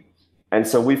be. And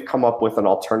so we've come up with an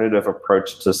alternative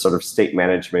approach to sort of state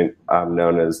management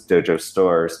known as Dojo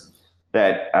Stores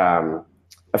that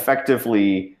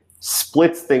effectively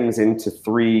splits things into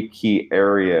three key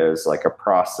areas, like a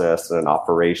process and an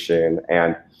operation,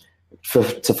 and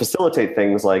to facilitate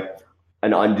things like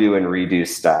an undo and redo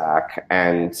stack,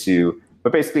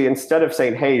 but basically, instead of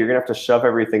saying, hey, you're going to have to shove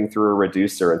everything through a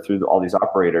reducer and through all these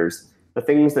operators, the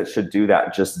things that should do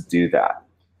that just do that.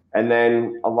 And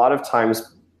then a lot of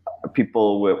times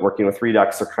people working with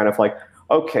Redux are kind of like,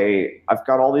 okay, I've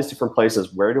got all these different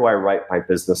places. Where do I write my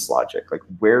business logic? Like,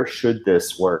 where should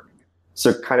this work?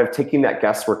 So kind of taking that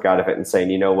guesswork out of it and saying,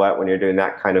 you know what, when you're doing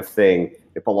that kind of thing,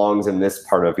 it belongs in this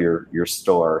part of your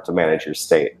store to manage your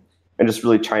state. And just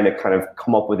really trying to kind of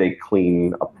come up with a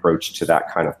clean approach to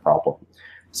that kind of problem.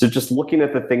 So just looking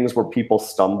at the things where people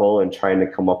stumble and trying to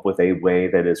come up with a way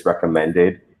that is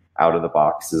recommended out of the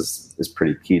box is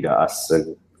pretty key to us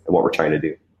and what we're trying to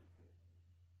do.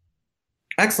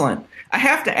 Excellent. I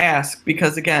have to ask,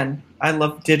 because again, I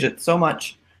love Digit so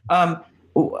much.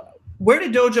 Where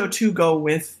did Dojo 2 go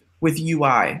with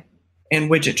UI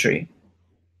and widgetry?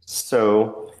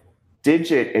 So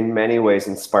Digit in many ways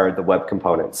inspired the web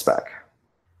component spec,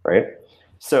 right?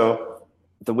 So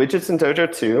the widgets in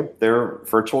Dojo 2, they're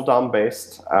virtual DOM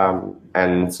based.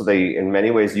 And so they, in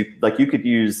many ways, you could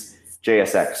use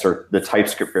JSX or the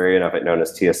TypeScript variant of it known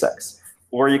as TSX.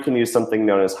 Or you can use something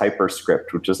known as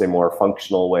Hyperscript, which is a more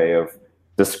functional way of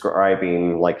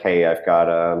describing, like, hey, I've got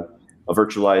a a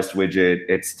virtualized widget.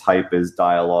 Its type is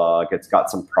dialog. It's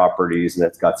got some properties and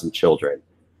it's got some children.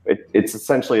 It's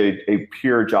essentially a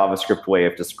pure JavaScript way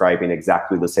of describing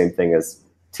exactly the same thing as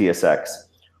TSX.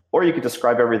 Or you could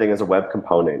describe everything as a web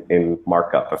component in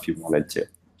markup if you wanted to.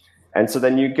 And so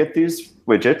then you get these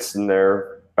widgets and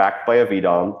they're backed by a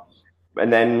VDOM.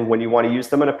 And then when you want to use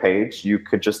them in a page, you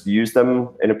could just use them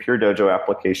in a pure Dojo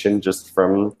application just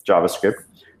from JavaScript.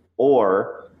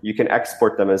 Or you can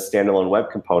export them as standalone web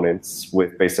components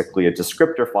with basically a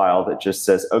descriptor file that just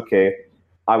says, okay,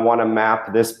 I want to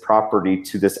map this property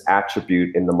to this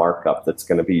attribute in the markup that's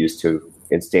going to be used to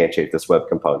instantiate this web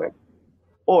component.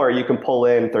 Or you can pull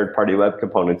in third-party web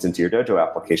components into your Dojo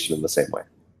application in the same way.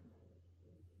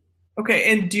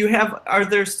 Okay, and are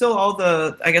there still all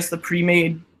the, I guess, the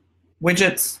pre-made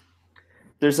widgets?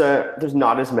 There's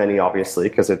not as many, obviously,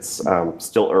 because it's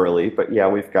still early. But yeah,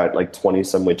 we've got like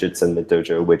 20-some widgets in the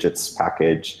Dojo widgets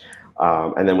package.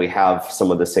 And then we have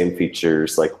some of the same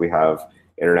features, like we have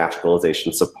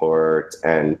internationalization support,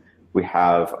 and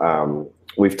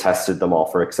we've tested them all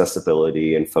for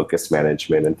accessibility and focus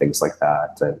management and things like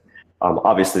that. And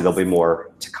obviously there'll be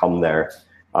more to come there.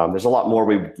 There's a lot more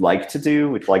we'd like to do.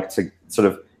 We'd like to sort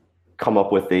of come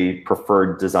up with a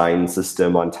preferred design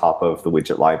system on top of the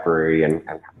widget library and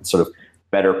sort of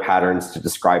better patterns to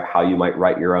describe how you might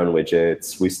write your own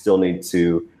widgets. We still need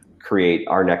to create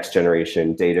our next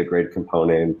generation data grid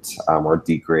component or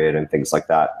dgrid and things like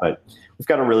that. But we've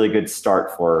got a really good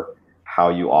start for how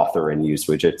you author and use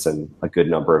widgets and a good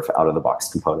number of out-of-the-box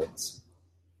components.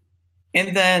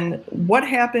 And then what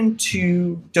happened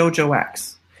to Dojo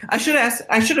X? I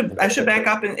should back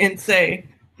up and say,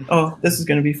 oh, this is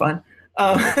going to be fun.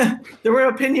 There were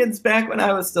opinions back when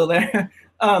I was still there.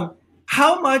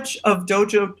 How much of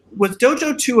was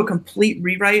Dojo 2 a complete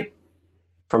rewrite?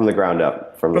 From the ground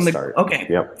up, from the start. Okay,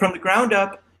 yep. From the ground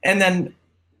up. And then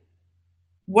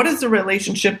what is the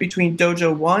relationship between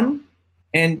Dojo 1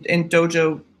 and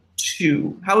Dojo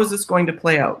 2? How is this going to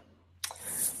play out?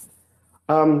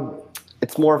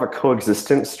 It's more of a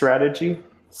coexistence strategy.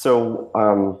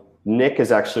 So Nick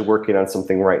is actually working on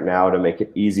something right now to make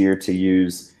it easier to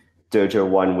use Dojo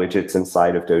 1 widgets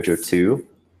inside of Dojo 2.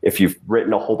 If you've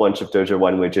written a whole bunch of Dojo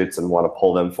 1 widgets and want to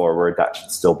pull them forward, that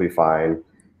should still be fine.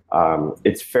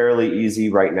 It's fairly easy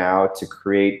right now to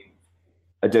create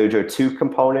a Dojo 2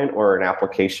 component or an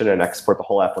application and export the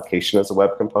whole application as a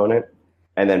web component,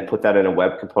 and then put that in a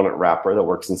web component wrapper that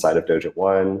works inside of Dojo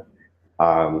 1.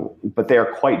 But they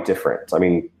are quite different. I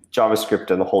mean, JavaScript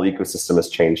and the whole ecosystem has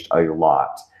changed a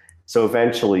lot. So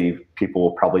eventually people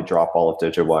will probably drop all of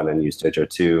Dojo 1 and use Dojo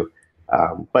 2.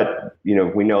 But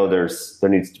we know there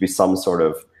needs to be some sort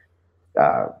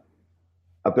of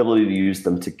ability to use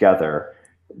them together.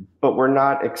 But we're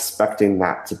not expecting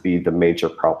that to be the major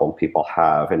problem people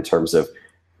have in terms of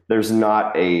there's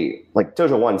not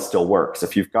Dojo 1 still works.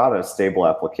 If you've got a stable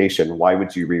application, why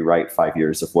would you rewrite 5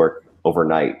 years of work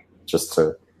overnight just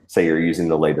to say you're using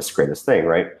the latest, greatest thing,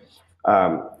 right?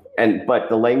 But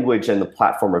the language and the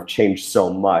platform have changed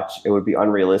so much, it would be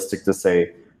unrealistic to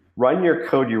say, run your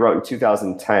code you wrote in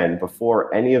 2010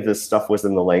 before any of this stuff was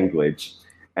in the language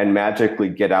and magically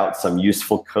get out some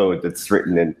useful code that's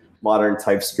written in modern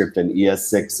TypeScript and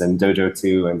ES6 and Dojo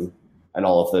 2 and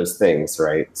all of those things,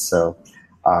 right? So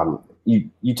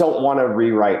you don't want to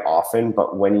rewrite often,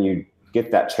 but when you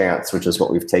get that chance, which is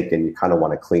what we've taken, you kind of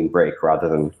want a clean break rather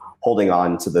than holding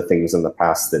on to the things in the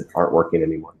past that aren't working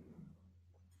anymore.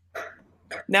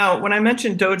 Now, when I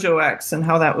mentioned Dojo X and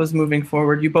how that was moving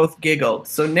forward, you both giggled.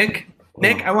 So Nick,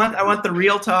 I want the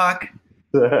real talk.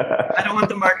 I don't want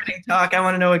the marketing talk. I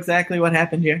want to know exactly what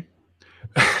happened here.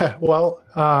 Well,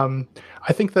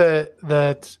 I think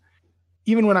that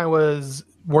even when I was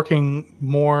working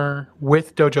more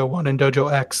with Dojo 1 and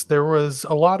Dojo X, there was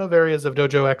a lot of areas of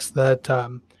Dojo X that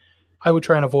I would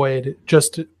try and avoid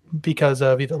just because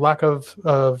of either lack of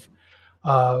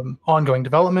ongoing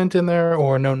development in there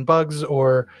or known bugs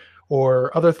or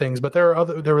other things. But there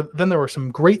were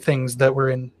some great things that were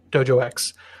in Dojo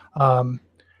X.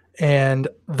 And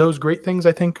those great things,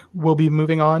 I think, will be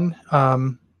moving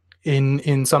on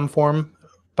in some form.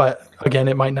 But again,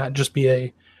 it might not just be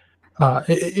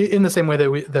in the same way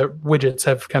that widgets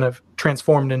have kind of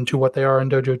transformed into what they are in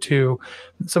Dojo 2.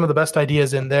 Some of the best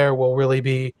ideas in there will really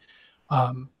be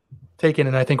taken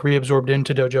and I think reabsorbed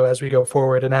into Dojo as we go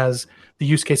forward and as the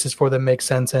use cases for them make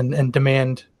sense and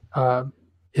demand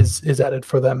is added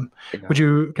for them. Yeah. Would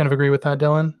you kind of agree with that,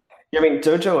 Dylan? Yeah, I mean,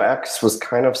 Dojo X was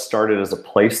kind of started as a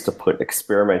place to put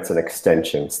experiments and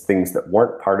extensions, things that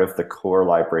weren't part of the core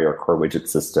library or core widget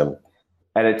system,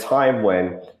 at a time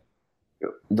when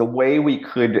the way we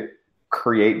could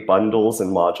create bundles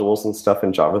and modules and stuff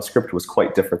in JavaScript was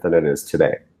quite different than it is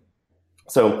today.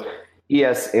 So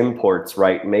ES imports,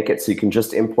 right, make it so you can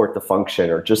just import the function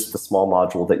or just the small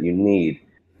module that you need.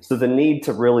 So the need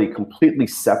to really completely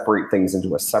separate things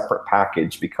into a separate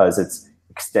package because its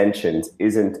extensions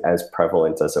isn't as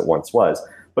prevalent as it once was.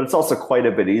 But it's also quite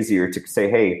a bit easier to say,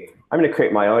 hey, I'm going to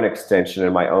create my own extension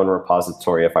in my own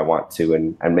repository if I want to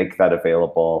and make that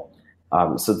available.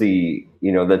 So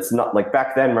that's not like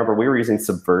back then, remember, we were using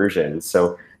Subversion.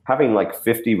 So having like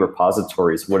 50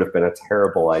 repositories would have been a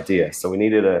terrible idea. So we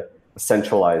needed a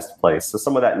centralized place. So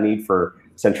some of that need for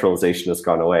centralization has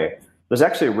gone away. There's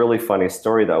actually a really funny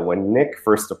story, though. When Nick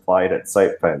first applied at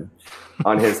SitePen,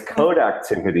 on his code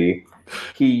activity,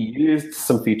 he used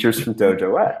some features from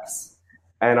DojoX.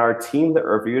 And our team that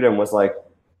reviewed him was like,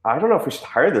 I don't know if we should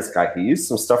hire this guy. He used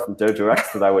some stuff from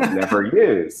DojoX that I would never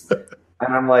use.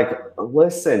 And I'm like,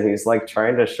 listen, he's like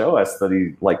trying to show us that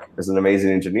he like is an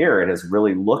amazing engineer and has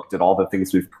really looked at all the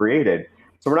things we've created.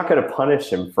 So we're not going to punish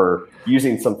him for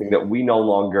using something that we no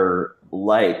longer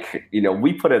like.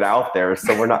 We put it out there,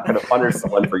 so we're not going to punish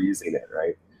someone for using it,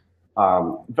 right?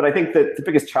 But I think that the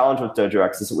biggest challenge with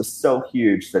DojoX is it was so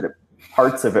huge that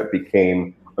parts of it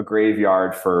became a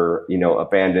graveyard for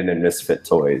abandoned and misfit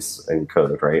toys and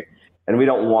code, right? And we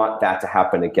don't want that to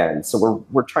happen again. So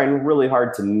we're trying really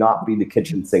hard to not be the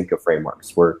kitchen sink of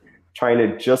frameworks. We're trying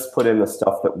to just put in the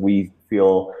stuff that we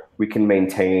feel we can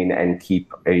maintain and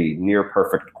keep a near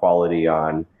perfect quality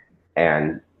on.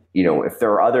 And if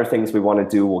there are other things we want to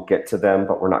do, we'll get to them,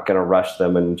 but we're not going to rush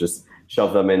them and just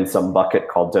shove them in some bucket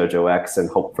called DojoX and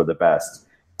hope for the best.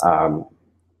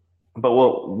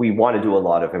 But we want to do a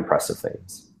lot of impressive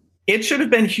things. It should have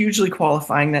been hugely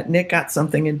qualifying that Nick got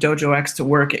something in DojoX to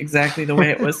work exactly the way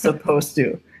it was supposed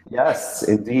to. Yes,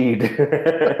 indeed.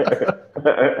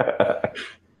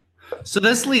 So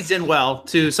this leads in well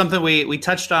to something we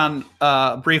touched on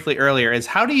briefly earlier, is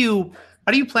how do you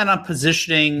plan on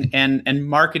positioning and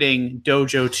marketing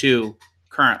Dojo 2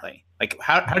 currently? Like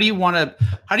how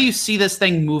do you see this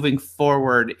thing moving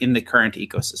forward in the current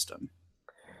ecosystem?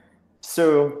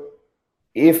 So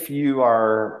if you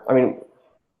are,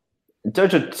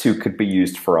 Dojo 2 could be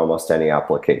used for almost any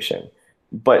application,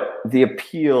 but the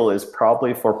appeal is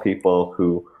probably for people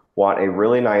who want a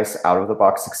really nice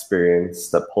out-of-the-box experience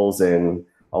that pulls in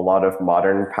a lot of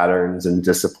modern patterns and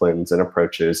disciplines and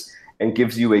approaches and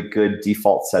gives you a good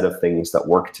default set of things that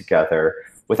work together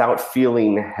without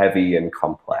feeling heavy and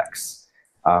complex.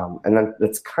 And then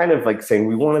it's kind of like saying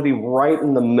we want to be right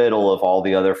in the middle of all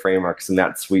the other frameworks in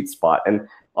that sweet spot. And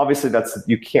obviously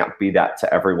you can't be that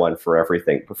to everyone for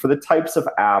everything. But for the types of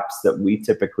apps that we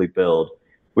typically build,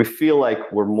 we feel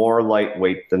like we're more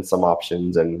lightweight than some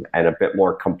options and a bit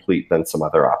more complete than some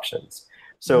other options.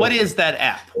 So what is that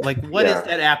app? Like what is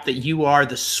that app that you are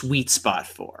the sweet spot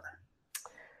for?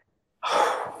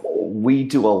 We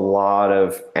do a lot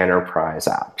of enterprise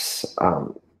apps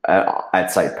at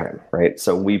SitePen, right?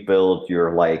 So we build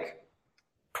your like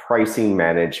pricing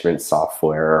management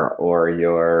software or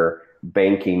your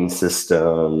banking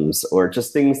systems or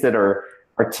just things that are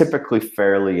typically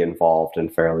fairly involved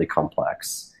and fairly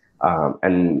complex.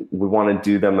 And we want to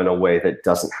do them in a way that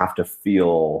doesn't have to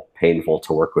feel painful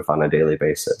to work with on a daily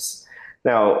basis.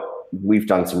 Now, we've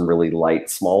done some really light,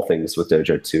 small things with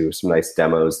Dojo 2, some nice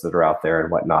demos that are out there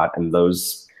and whatnot. And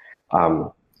those,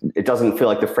 it doesn't feel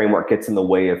like the framework gets in the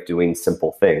way of doing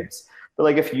simple things. But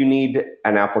like if you need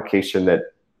an application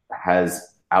that has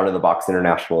out-of-the-box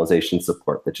internationalization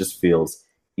support that just feels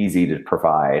easy to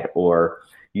provide, or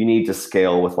you need to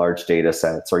scale with large data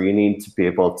sets, or you need to be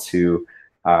able to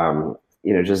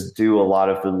just do a lot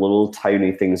of the little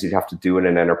tiny things you'd have to do in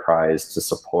an enterprise to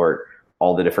support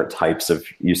all the different types of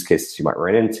use cases you might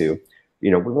run into.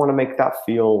 We want to make that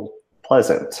feel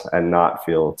pleasant and not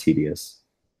feel tedious.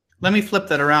 Let me flip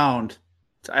that around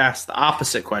to ask the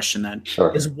opposite question then.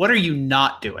 Sure. Is what are you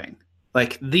not doing?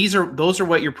 Like those are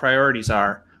what your priorities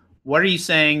are. What are you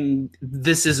saying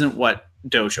this isn't what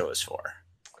Dojo is for?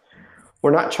 We're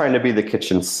not trying to be the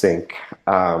kitchen sink,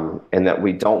 in that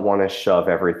we don't want to shove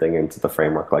everything into the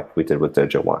framework like we did with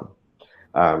Dojo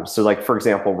 1. So like, for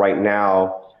example, right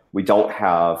now, we don't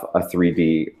have a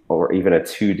 3D or even a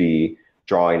 2D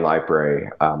drawing library.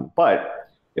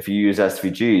 But if you use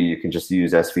SVG, you can just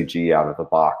use SVG out of the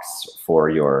box for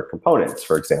your components,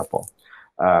 for example.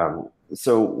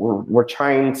 So we're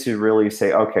trying to really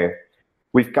say, okay,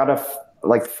 we've got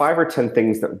like 5 or 10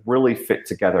 things that really fit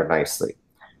together nicely.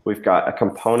 We've got a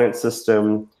component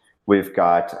system. We've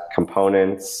got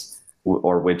components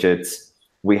or widgets.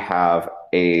 We have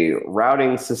a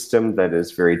routing system that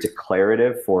is very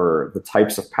declarative for the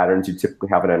types of patterns you typically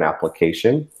have in an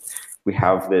application. We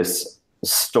have this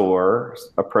store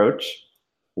approach.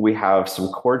 We have some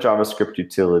core JavaScript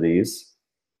utilities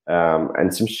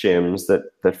and some shims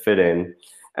that fit in.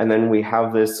 And then we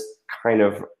have this kind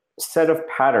of set of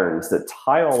patterns that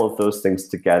tie all of those things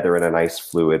together in a nice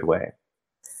fluid way.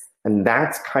 And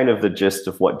that's kind of the gist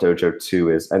of what Dojo 2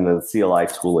 is, and the CLI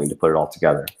tooling to put it all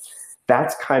together.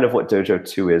 That's kind of what Dojo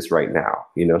 2 is right now.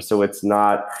 So it's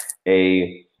not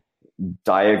a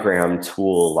diagram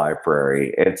tool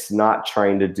library. It's not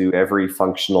trying to do every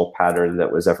functional pattern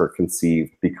that was ever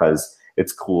conceived because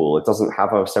it's cool. It doesn't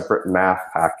have a separate math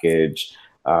package.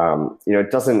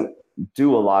 It doesn't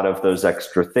do a lot of those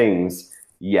extra things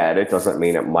yet. It doesn't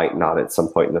mean it might not at some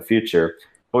point in the future.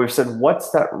 But we've said,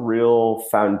 what's that real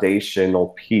foundational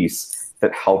piece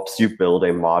that helps you build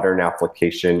a modern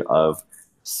application of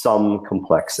some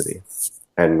complexity?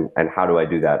 And how do I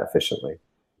do that efficiently?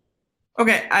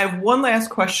 Okay, I have one last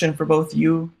question for both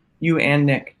you and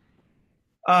Nick.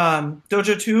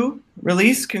 Dojo 2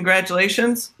 release,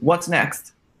 congratulations. What's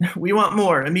next? We want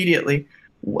more immediately.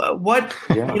 What's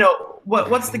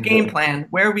the game plan?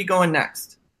 Where are we going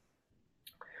next?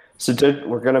 So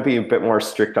we're going to be a bit more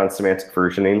strict on semantic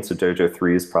versioning. So Dojo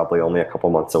 3 is probably only a couple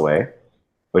months away,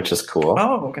 which is cool.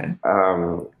 Oh, okay.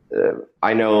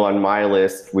 I know on my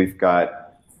list, we've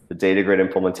got the data grid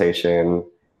implementation,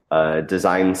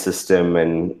 design system,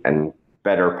 and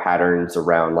better patterns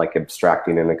around like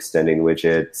abstracting and extending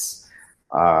widgets.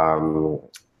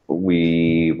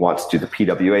 We want to do the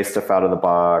PWA stuff out of the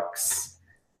box.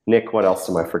 Nick, what else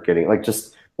am I forgetting?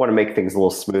 Just want to make things a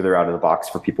little smoother out of the box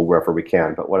for people wherever we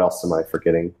can. But what else am I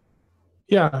forgetting?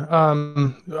 Yeah,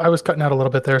 I was cutting out a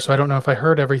little bit there, so I don't know if I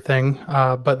heard everything.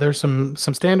 But there's some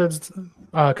standards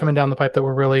coming down the pipe that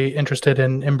we're really interested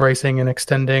in embracing and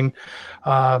extending.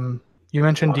 You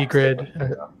mentioned dgrid.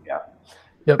 Yeah.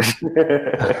 Yep.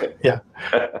 Yeah.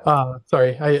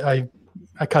 Sorry, I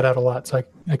cut out a lot, so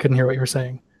I couldn't hear what you were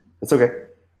saying. It's okay.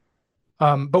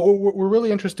 But we're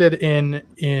really interested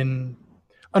in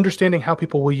understanding how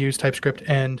people will use TypeScript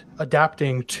and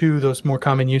adapting to those more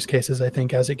common use cases, I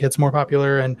think, as it gets more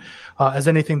popular and as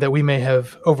anything that we may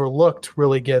have overlooked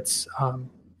really gets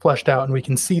fleshed out, and we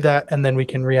can see that, and then we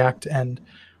can react and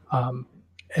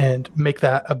make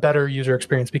that a better user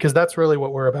experience, because that's really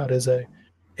what we're about, is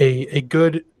a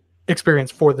good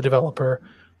experience for the developer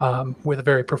with a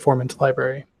very performant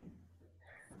library.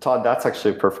 Todd, that's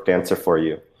actually a perfect answer for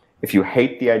you. If you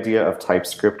hate the idea of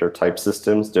TypeScript or type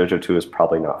systems, Dojo 2 is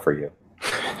probably not for you.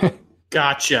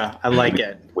 Gotcha. I like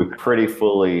it. We pretty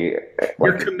fully...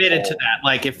 You're committed to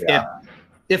that.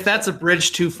 If that's a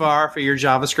bridge too far for your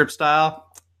JavaScript style,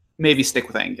 maybe stick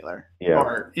with Angular. Yeah.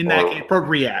 Or in that case,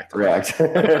 React. React.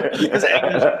 Because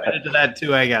Angular's committed to that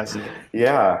too, I guess.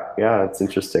 Yeah, it's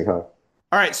interesting, huh?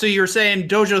 All right, so you were saying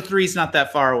Dojo 3 is not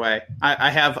that far away. I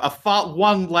have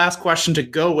one last question to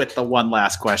go with the one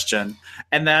last question,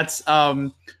 and that's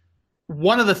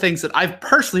one of the things that I've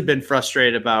personally been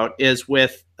frustrated about is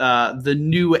with the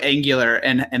new Angular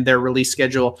and their release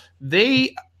schedule.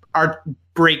 They are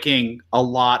breaking a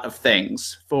lot of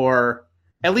things for,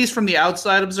 at least from the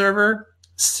outside observer,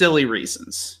 silly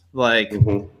reasons.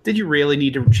 Did you really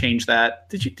need to change that?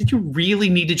 Did you really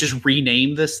need to just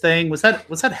rename this thing? Was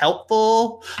that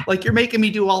helpful? You're making me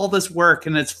do all this work,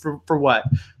 and it's for what?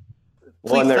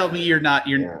 Please tell me you're not.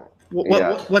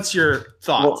 What's your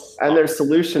thoughts? And their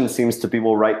solution seems to be,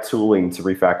 we'll write tooling to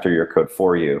refactor your code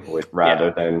for you, rather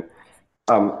than.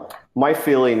 My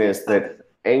feeling is that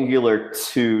Angular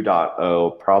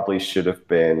 2.0 probably should have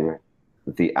been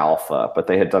the alpha, but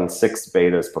they had done 6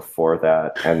 betas before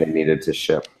that, and they needed to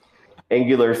ship.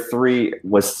 Angular 3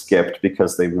 was skipped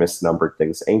because they misnumbered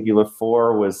things. Angular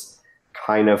 4 was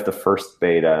kind of the first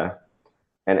beta,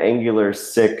 and Angular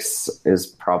 6 is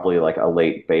probably a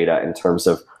late beta in terms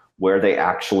of where they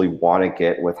actually want to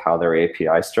get with how their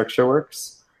API structure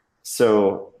works.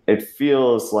 So it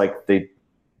feels like they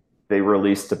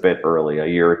released a bit early, a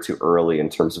year or two early, in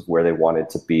terms of where they wanted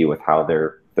to be with how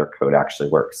their code actually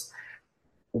works.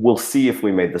 We'll see if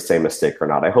we made the same mistake or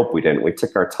not. I hope we didn't. We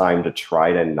took our time to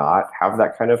try to not have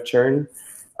that kind of churn.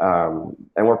 And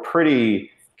we're pretty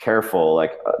careful.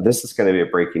 This is going to be a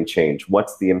breaking change.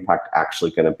 What's the impact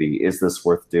actually going to be? Is this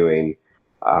worth doing?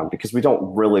 Because we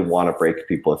don't really want to break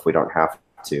people if we don't have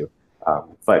to.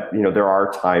 But there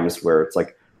are times where it's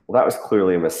well, that was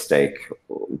clearly a mistake.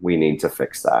 We need to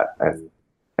fix that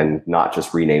and not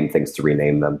just rename things to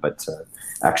rename them, but to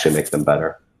actually make them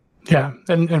better. Yeah,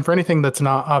 and for anything that's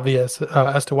not obvious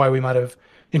as to why we might have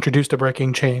introduced a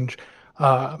breaking change,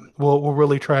 we'll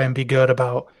really try and be good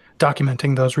about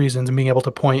documenting those reasons and being able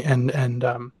to point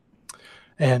and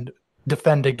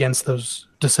defend against those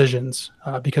decisions,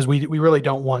 because we really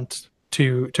don't want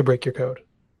to break your code.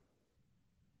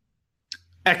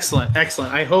 Excellent.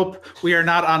 I hope we are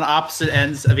not on opposite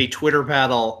ends of a Twitter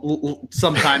battle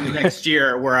sometime next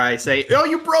year where I say, "Oh,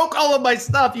 you broke all of my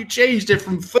stuff. You changed it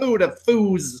from foo to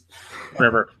foos."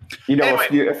 Whatever. Anyway.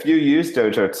 if you use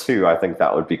Dojo 2, I think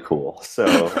that would be cool.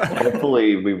 So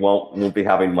hopefully we'll be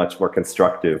having much more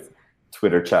constructive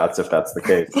Twitter chats if that's the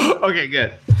case. Okay,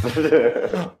 good.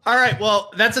 All right, well,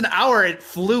 that's an hour. It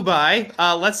flew by.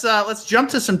 Let's jump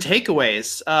to some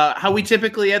takeaways. How we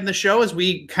typically end the show is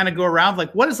we kind of go around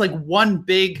like, what is like one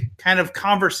big kind of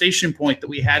conversation point that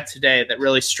we had today that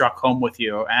really struck home with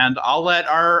you? And I'll let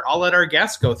our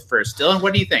guests go first. Dylan,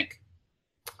 what do you think?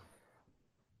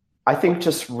 I think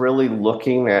just really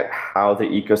looking at how the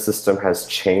ecosystem has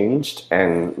changed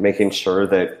and making sure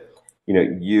that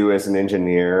you as an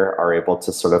engineer are able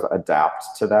to sort of adapt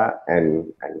to that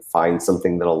and find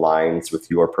something that aligns with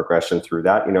your progression through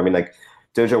that. Like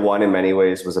Dojo 1 in many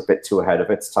ways was a bit too ahead of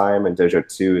its time, and Dojo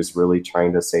 2 is really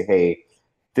trying to say, hey,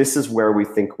 this is where we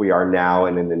think we are now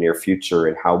and in the near future,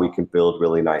 and how we can build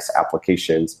really nice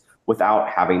applications without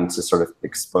having to sort of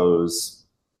expose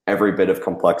every bit of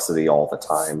complexity all the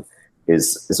time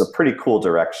is a pretty cool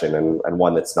direction, and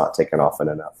one that's not taken often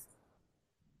enough.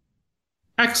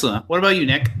 Excellent. What about you,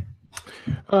 Nick?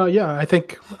 Yeah, I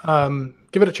think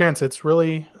give it a chance. It's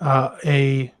really our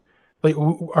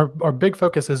big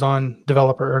focus is on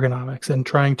developer ergonomics and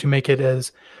trying to make it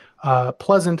as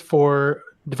pleasant for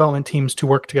development teams to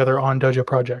work together on Dojo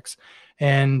projects.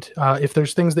 And if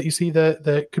there's things that you see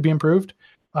that could be improved,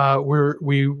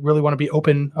 we really want to be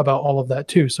open about all of that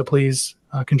too. So please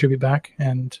contribute back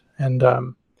and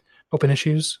open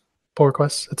issues, pull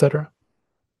requests, etc.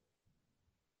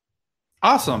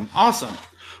 Awesome.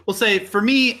 Well, say for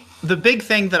me, the big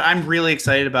thing that I'm really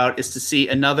excited about is to see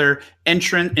another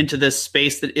entrant into this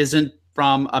space that isn't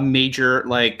from a major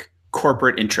like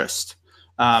corporate interest.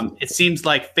 It seems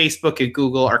like Facebook and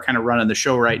Google are kind of running the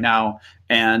show right now,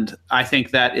 and I think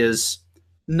that is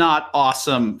not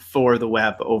awesome for the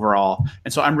web overall.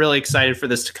 And so I'm really excited for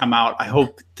this to come out. I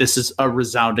hope this is a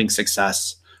resounding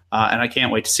success, and I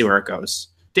can't wait to see where it goes.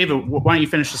 David, why don't you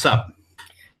finish this up?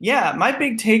 Yeah, my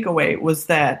big takeaway was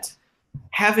that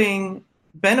having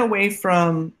been away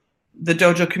from the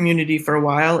Dojo community for a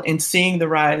while and seeing the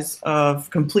rise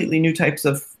of completely new types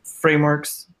of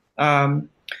frameworks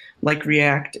like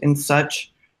React and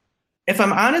such, if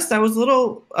I'm honest, I was a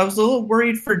little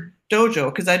worried for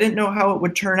Dojo because I didn't know how it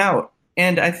would turn out.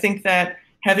 And I think that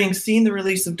having seen the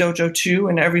release of Dojo 2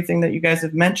 and everything that you guys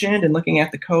have mentioned and looking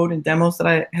at the code and demos that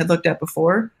I had looked at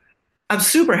before, I'm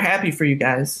super happy for you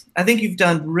guys. I think you've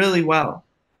done really well.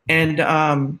 And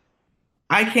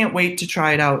I can't wait to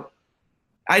try it out.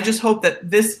 I just hope that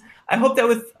with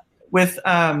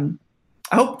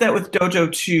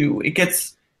Dojo 2, it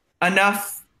gets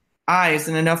enough eyes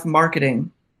and enough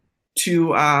marketing to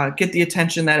get the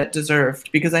attention that it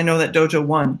deserved, because I know that Dojo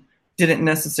 1 didn't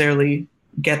necessarily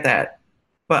get that.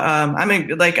 But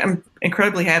I'm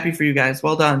incredibly happy for you guys.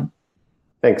 Well done.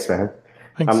 Thanks, man.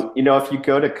 If you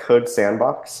go to Code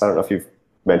Sandbox, I don't know if you've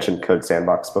mentioned Code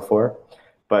Sandbox before,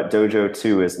 but Dojo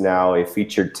 2 is now a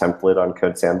featured template on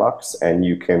Code Sandbox, and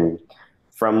you can,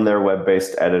 from their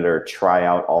web-based editor, try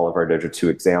out all of our Dojo 2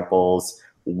 examples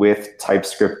with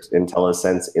TypeScript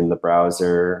IntelliSense in the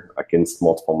browser against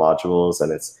multiple modules,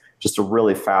 and it's just a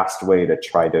really fast way to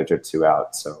try Dojo 2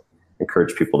 out. So I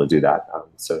encourage people to do that.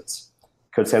 So it's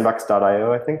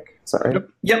codesandbox.io, I think. Is that right?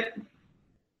 Yep.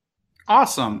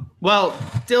 Awesome. Well,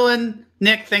 Dylan,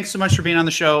 Nick, thanks so much for being on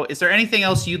the show. Is there anything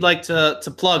else you'd like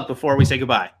to plug before we say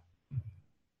goodbye?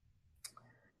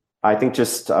 I think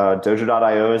just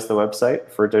dojo.io is the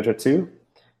website for Dojo 2.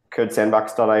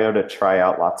 Codesandbox.io to try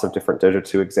out lots of different Dojo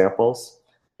 2 examples.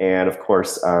 And of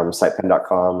course,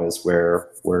 sitepen.com is where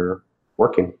we're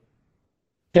working.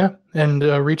 Yeah, and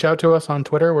reach out to us on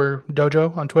Twitter. We're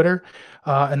Dojo on Twitter.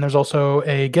 And there's also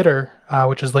a Gitter,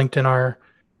 which is linked in our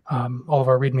all of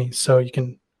our READMEs. So you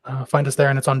can find us there,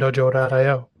 and it's on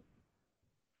dojo.io.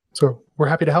 So we're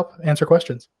happy to help answer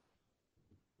questions.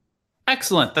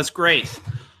 Excellent. That's great.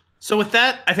 So with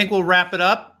that, I think we'll wrap it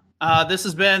up. This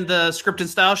has been the Script and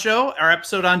Style Show, our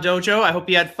episode on Dojo. I hope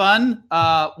you had fun.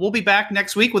 We'll be back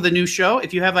next week with a new show.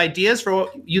 If you have ideas for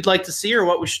what you'd like to see or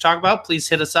what we should talk about, please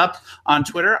hit us up on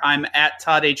Twitter. I'm at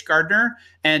Todd H. Gardner,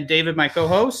 and David, my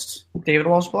co-host. David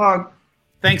Walsh Blog.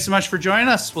 Thanks so much for joining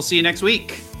us. We'll see you next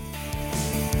week.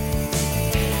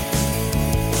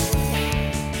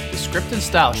 The Script and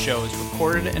Style Show is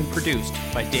recorded and produced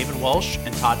by David Walsh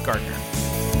and Todd Gardner.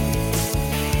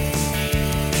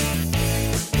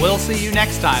 We'll see you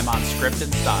next time on Script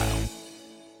and Style.